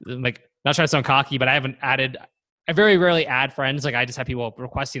 like, not trying to sound cocky, but I very rarely add friends. Like, I just have people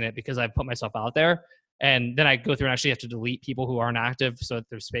requesting it because I've put myself out there. And then I go through and actually have to delete people who aren't active so that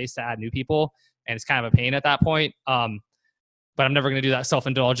there's space to add new people. And it's kind of a pain at that point. But I'm never going to do that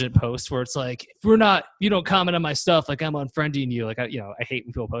self-indulgent post where it's like, if you don't comment on my stuff, like I'm unfriending you. Like, I hate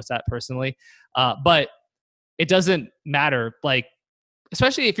when people post that personally. But it doesn't matter. Like,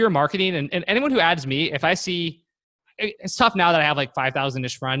 especially if you're marketing and anyone who adds me, if I see, it's tough now that I have like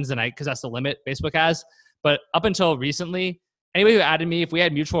 5,000-ish friends because that's the limit Facebook has. But up until recently, anybody who added me, if we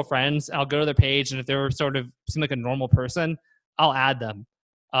had mutual friends, I'll go to their page. And if they were sort of seem like a normal person, I'll add them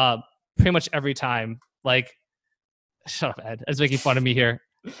pretty much every time. Like, shut up, Ed. It's making fun of me here.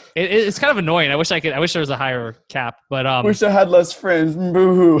 It's kind of annoying. I wish there was a higher cap, but wish I had less friends.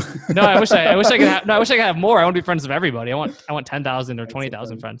 Boo. No, I wish I could have more. I want to be friends with everybody. I want 10,000 or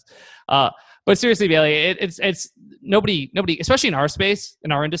 20,000 friends. But seriously, Bailey, it's nobody, especially in our space,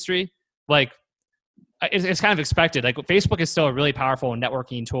 in our industry, like it's kind of expected. Like Facebook is still a really powerful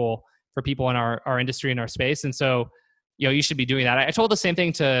networking tool for people in our industry and our space, and so you should be doing that. I told the same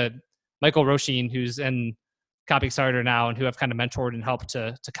thing to Michael Roisin, who's in Copy Accelerator now and who I've kind of mentored and helped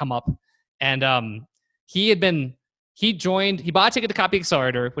to come up. And he bought a ticket to Copy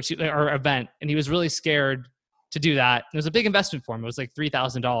Accelerator, or event, and he was really scared to do that. It was a big investment for him. It was like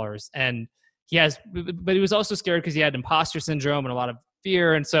 $3,000. And but he was also scared because he had imposter syndrome and a lot of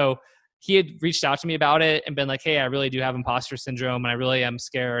fear. And so he had reached out to me about it and been like, hey, I really do have imposter syndrome and I really am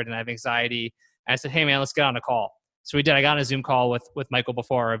scared and I have anxiety. And I said, hey man, let's get on a call. So we did. I got on a Zoom call with Michael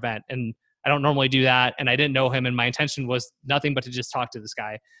before our event, and I don't normally do that. And I didn't know him, and my intention was nothing but to just talk to this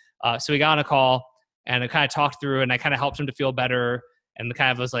guy. So we got on a call and I kind of talked through, and I kind of helped him to feel better. And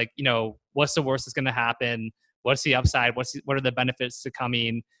kind of was like, what's the worst that's going to happen? What's the upside? What are the benefits to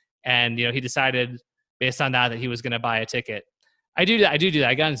coming? And he decided based on that he was going to buy a ticket. I do that.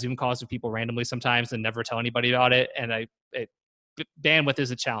 I got on Zoom calls with people randomly sometimes and never tell anybody about it. And bandwidth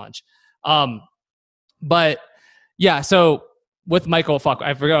is a challenge. But yeah, so with Michael,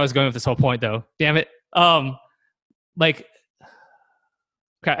 I forgot I was going with this whole point though. Damn it. Okay,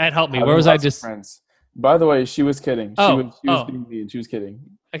 Ed, help me. Where was I just? Friends. By the way, she was kidding. She was being mean. She was kidding.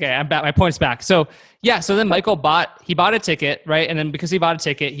 Okay, I'm back. My point's back. So yeah, so then Michael bought a ticket, right? And then because he bought a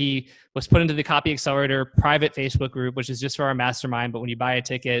ticket, he was put into the Copy Accelerator private Facebook group, which is just for our mastermind. But when you buy a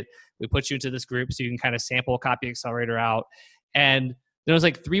ticket, we put you into this group so you can kind of sample Copy Accelerator out. And then it was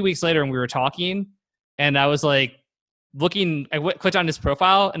like 3 weeks later, and we were talking, and I was like clicked on his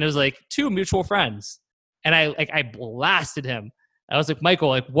profile, and it was like 2 mutual friends, and I blasted him. I was like,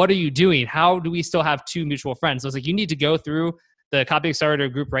 Michael, what are you doing? How do we still have 2 mutual friends? I was like, you need to go through the Copy Accelerator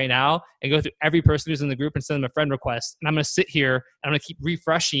group right now and go through every person who's in the group and send them a friend request. And I'm going to sit here and I'm going to keep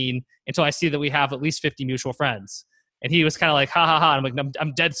refreshing until I see that we have at least 50 mutual friends. And he was kind of like, ha ha ha. I'm like,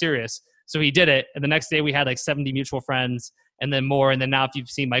 I'm dead serious. So he did it. And the next day we had like 70 mutual friends and then more. And then now if you've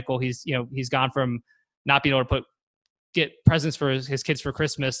seen Michael, he's gone from not being able to get presents for his kids for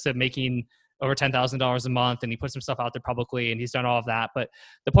Christmas to making over $10,000 a month, and he puts himself out there publicly, and he's done all of that. But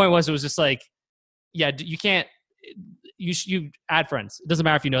the point was, it was just like, yeah, you can't, you add friends. It doesn't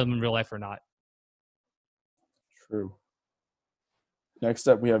matter if you know them in real life or not. True. Next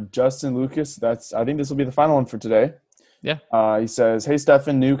up, we have Justin Lucas. I think this will be the final one for today. Yeah. He says, hey,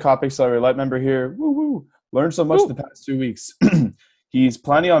 Stefan, new Copy Accelerator Light member here. Woo woo. Learned so much the past 2 weeks. He's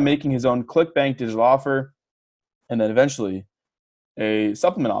planning on making his own ClickBank digital offer and then eventually a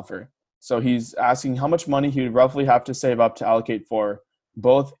supplement offer. So he's asking how much money he would roughly have to save up to allocate for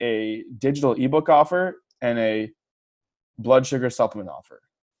both a digital ebook offer and a blood sugar supplement offer.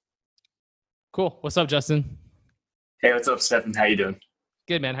 Cool. What's up, Justin? Hey, what's up, Stefan? How you doing?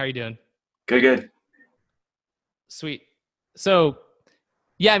 Good, man. How are you doing? Good. Sweet. So,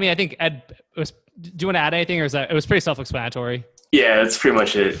 yeah, I mean, I think Ed do you want to add anything, or is that it was pretty self-explanatory? Yeah, that's pretty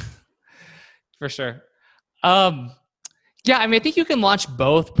much it. For sure. Yeah, I mean, I think you can launch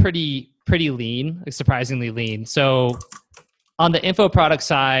both pretty lean, like surprisingly lean. So on the info product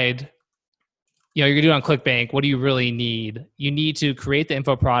side, you're going to do it on ClickBank. What do you really need? You need to create the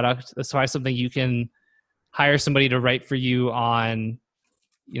info product. That's why something you can hire somebody to write for you on,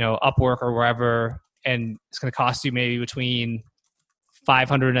 Upwork or wherever, and it's going to cost you maybe between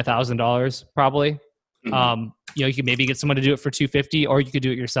 $500 and $1,000 probably. Mm-hmm. You can maybe get someone to do it for $250, or you could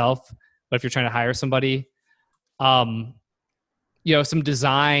do it yourself. But if you're trying to hire somebody, some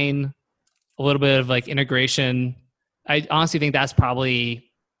design, a little bit of like integration. I honestly think that's probably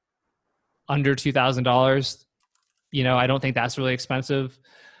under $2,000. I don't think that's really expensive.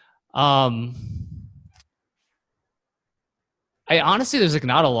 I honestly, there's like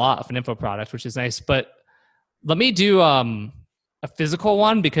not a lot of an info product, which is nice, but let me do a physical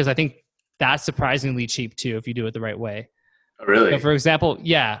one because I think that's surprisingly cheap too if you do it the right way. Oh, really? So for example,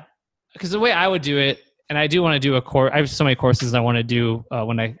 yeah, because the way I would do it, and I do want to do a course. I have so many courses I want to do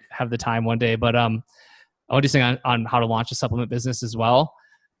when I have the time one day. But I want to do something on how to launch a supplement business as well.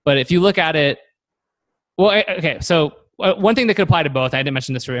 But if you look at it, okay. So one thing that could apply to both, I didn't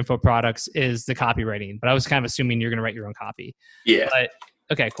mention this for info products, is the copywriting. But I was kind of assuming you're going to write your own copy. Yeah. But,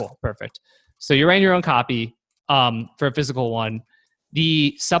 okay, cool. Perfect. So you're writing your own copy for a physical one.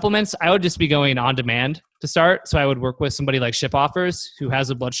 The supplements, I would just be going on demand to start. So I would work with somebody like Ship Offers who has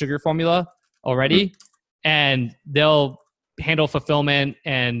a blood sugar formula already. Mm-hmm. And they'll handle fulfillment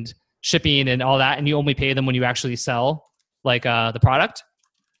and shipping and all that. And you only pay them when you actually sell the product.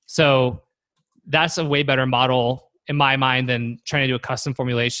 So that's a way better model in my mind than trying to do a custom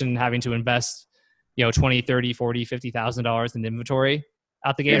formulation, having to invest, you know, 20, 30, 40, $50,000 in inventory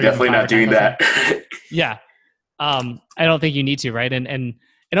out the gate. You're definitely not doing that. Yeah. I don't think you need to, right? And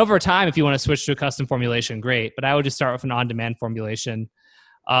over time, if you want to switch to a custom formulation, great. But I would just start with an on-demand formulation.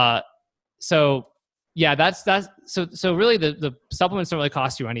 So yeah, that's so really the supplements don't really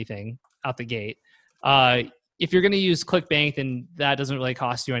cost you anything out the gate. If you're going to use ClickBank, then that doesn't really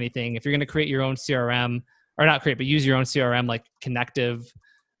cost you anything. If you're going to create your own CRM, or not create, but use your own CRM like Connective,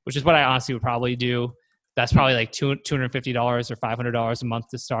 which is what I honestly would probably do. That's probably like $250 or $500 a month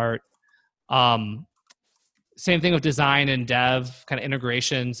to start. Same thing with design and dev kind of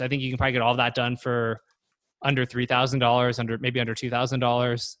integrations. I think you can probably get all of that done for under $3,000, maybe under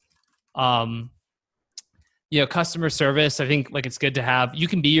 $2,000. You know, customer service, I think like it's good to have. You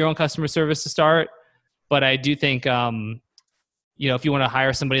can be your own customer service to start, but I do think, you know, if you want to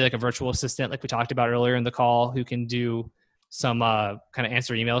hire somebody like a virtual assistant, like we talked about earlier in the call, who can do some kind of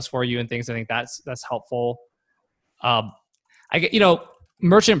answer emails for you and things, I think that's helpful. You know,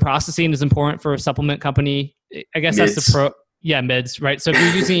 merchant processing is important for a supplement company. I guess mids. That's the mids, right? So if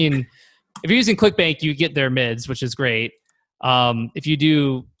you're using ClickBank, you get their mids, which is great. If you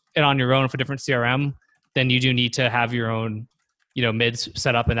do it on your own for different CRM, then you do need to have your own, you know, mids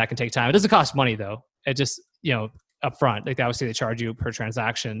set up, and that can take time. It doesn't cost money though. It just, you know, upfront, like obviously they charge you per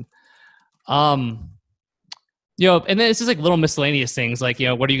transaction. You know, and then it's just like little miscellaneous things like, you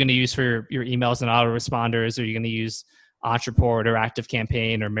know, what are you going to use for your emails and autoresponders? Are you going to use Entreport or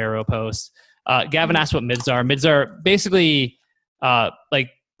ActiveCampaign or MaroPost? Gavin asked what mids are. Mids are basically like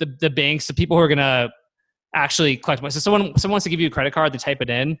the banks, the people who are going to actually collect money. So someone wants to give you a credit card, they type it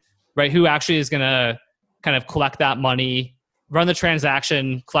in, right? Who actually is going to kind of collect that money, run the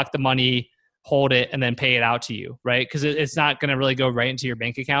transaction, collect the money, hold it, and then pay it out to you, right? Because it's not going to really go right into your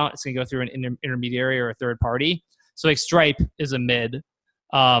bank account. It's going to go through an intermediary or a third party. So like Stripe is a mid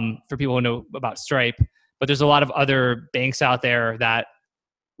for people who know about Stripe. But there's a lot of other banks out there that,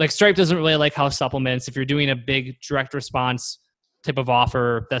 like Stripe doesn't really like house supplements. If you're doing a big direct response type of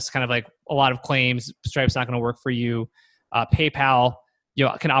offer, that's kind of like a lot of claims, Stripe's not going to work for you. PayPal, you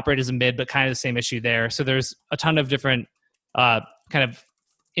know, can operate as a mid, but kind of the same issue there. So there's a ton of different kind of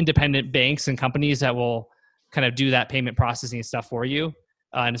independent banks and companies that will kind of do that payment processing stuff for you.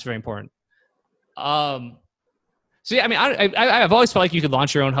 And it's very important. So yeah, I mean, I've always felt like you could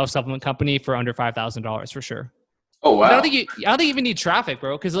launch your own health supplement company for under $5,000 for sure. Oh wow! I don't think you even need traffic,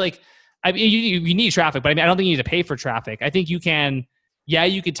 bro. Because like, I mean, you need traffic, but I mean, I don't think you need to pay for traffic. I think you can. Yeah,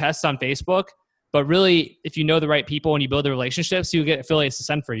 you could test on Facebook, but really, if you know the right people and you build the relationships, you get affiliates to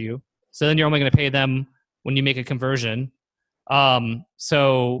send for you. So then you're only going to pay them when you make a conversion.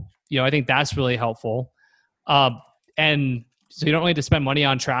 So you know, I think that's really helpful. And so you don't need to spend money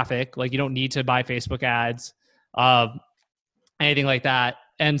on traffic. Like you don't need to buy Facebook ads. Anything like that.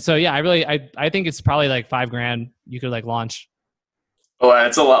 And so, yeah, I think it's probably like $5,000 you could like launch. Oh,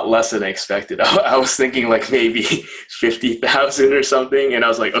 that's a lot less than I expected. I was thinking like maybe 50,000 or something. And I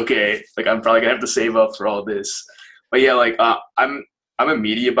was like, okay, like I'm probably gonna have to save up for all this. But yeah, like I'm a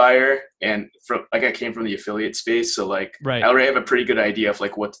media buyer, and I came from the affiliate space. So like right. I already have a pretty good idea of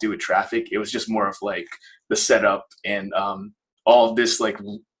like what to do with traffic. It was just more of like the setup and all of this, like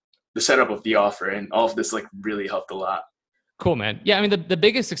the setup of the offer, and all of this like really helped a lot. Cool, man. Yeah, I mean, the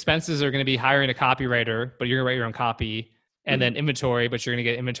biggest expenses are going to be hiring a copywriter, but you're going to write your own copy, and then inventory, but you're going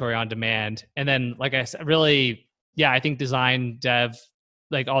to get inventory on demand. And then, like I said, really, yeah, I think design, dev,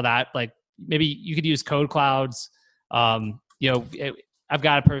 like all that, like maybe you could use Code Clouds. You know, I've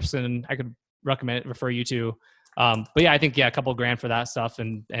got a person I could refer you to. But yeah, I think, yeah, a couple grand for that stuff.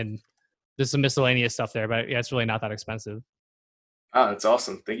 And there's some miscellaneous stuff there, but yeah, it's really not that expensive. Oh, that's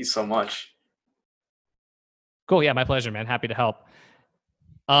awesome. Thank you so much. Cool. Yeah, my pleasure, man. Happy to help.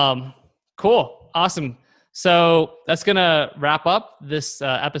 Cool. Awesome. So that's going to wrap up this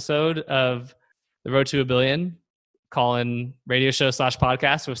episode of the Road to a Billion call-in radio show /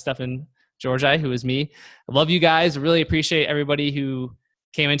 podcast with Stefan Georgi, who is me. I love you guys. Really appreciate everybody who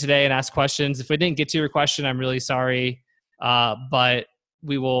came in today and asked questions. If we didn't get to your question, I'm really sorry. But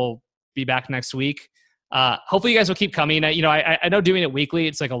we will be back next week. Hopefully you guys will keep coming. You know, I know doing it weekly,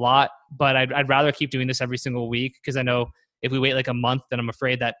 it's like a lot, but I'd rather keep doing this every single week, because I know if we wait like a month, then I'm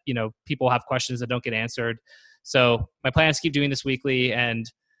afraid that, you know, people have questions that don't get answered. So my plan is to keep doing this weekly, and,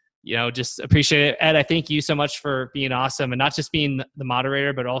 you know, just appreciate it. Ed, I thank you so much for being awesome, and not just being the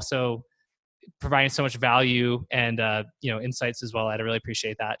moderator, but also providing so much value and, you know, insights as well. Ed, I really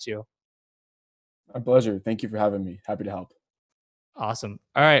appreciate that too. My pleasure. Thank you for having me. Happy to help. Awesome.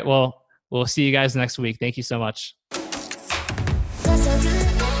 All right. Well, we'll see you guys next week. Thank you so much.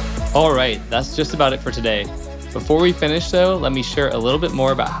 All right, that's just about it for today. Before we finish though, let me share a little bit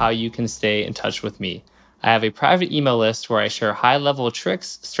more about how you can stay in touch with me. I have a private email list where I share high-level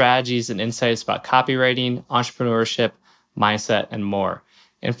tricks, strategies, and insights about copywriting, entrepreneurship, mindset, and more.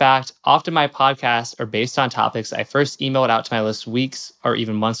 In fact, often my podcasts are based on topics I first emailed out to my list weeks or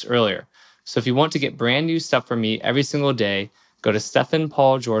even months earlier. So if you want to get brand new stuff from me every single day, go to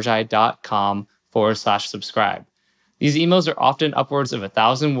stephanpaulgeorgi.com/subscribe. These emails are often upwards of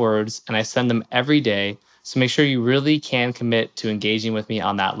 1,000 words, and I send them every day, so make sure you really can commit to engaging with me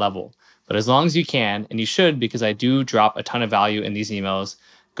on that level. But as long as you can, and you should because I do drop a ton of value in these emails,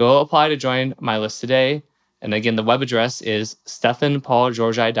 go apply to join my list today. And again, the web address is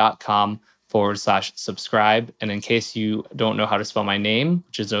stephanpaulgeorgi.com/subscribe. And in case you don't know how to spell my name,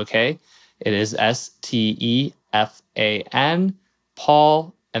 which is okay, it is Stefan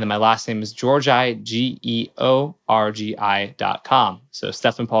Paul, and then my last name is Georgi, GEORGI.com. So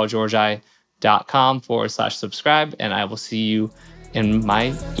stephanpaulgeorgi.com/subscribe, and I will see you in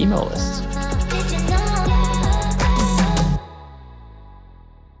my email list.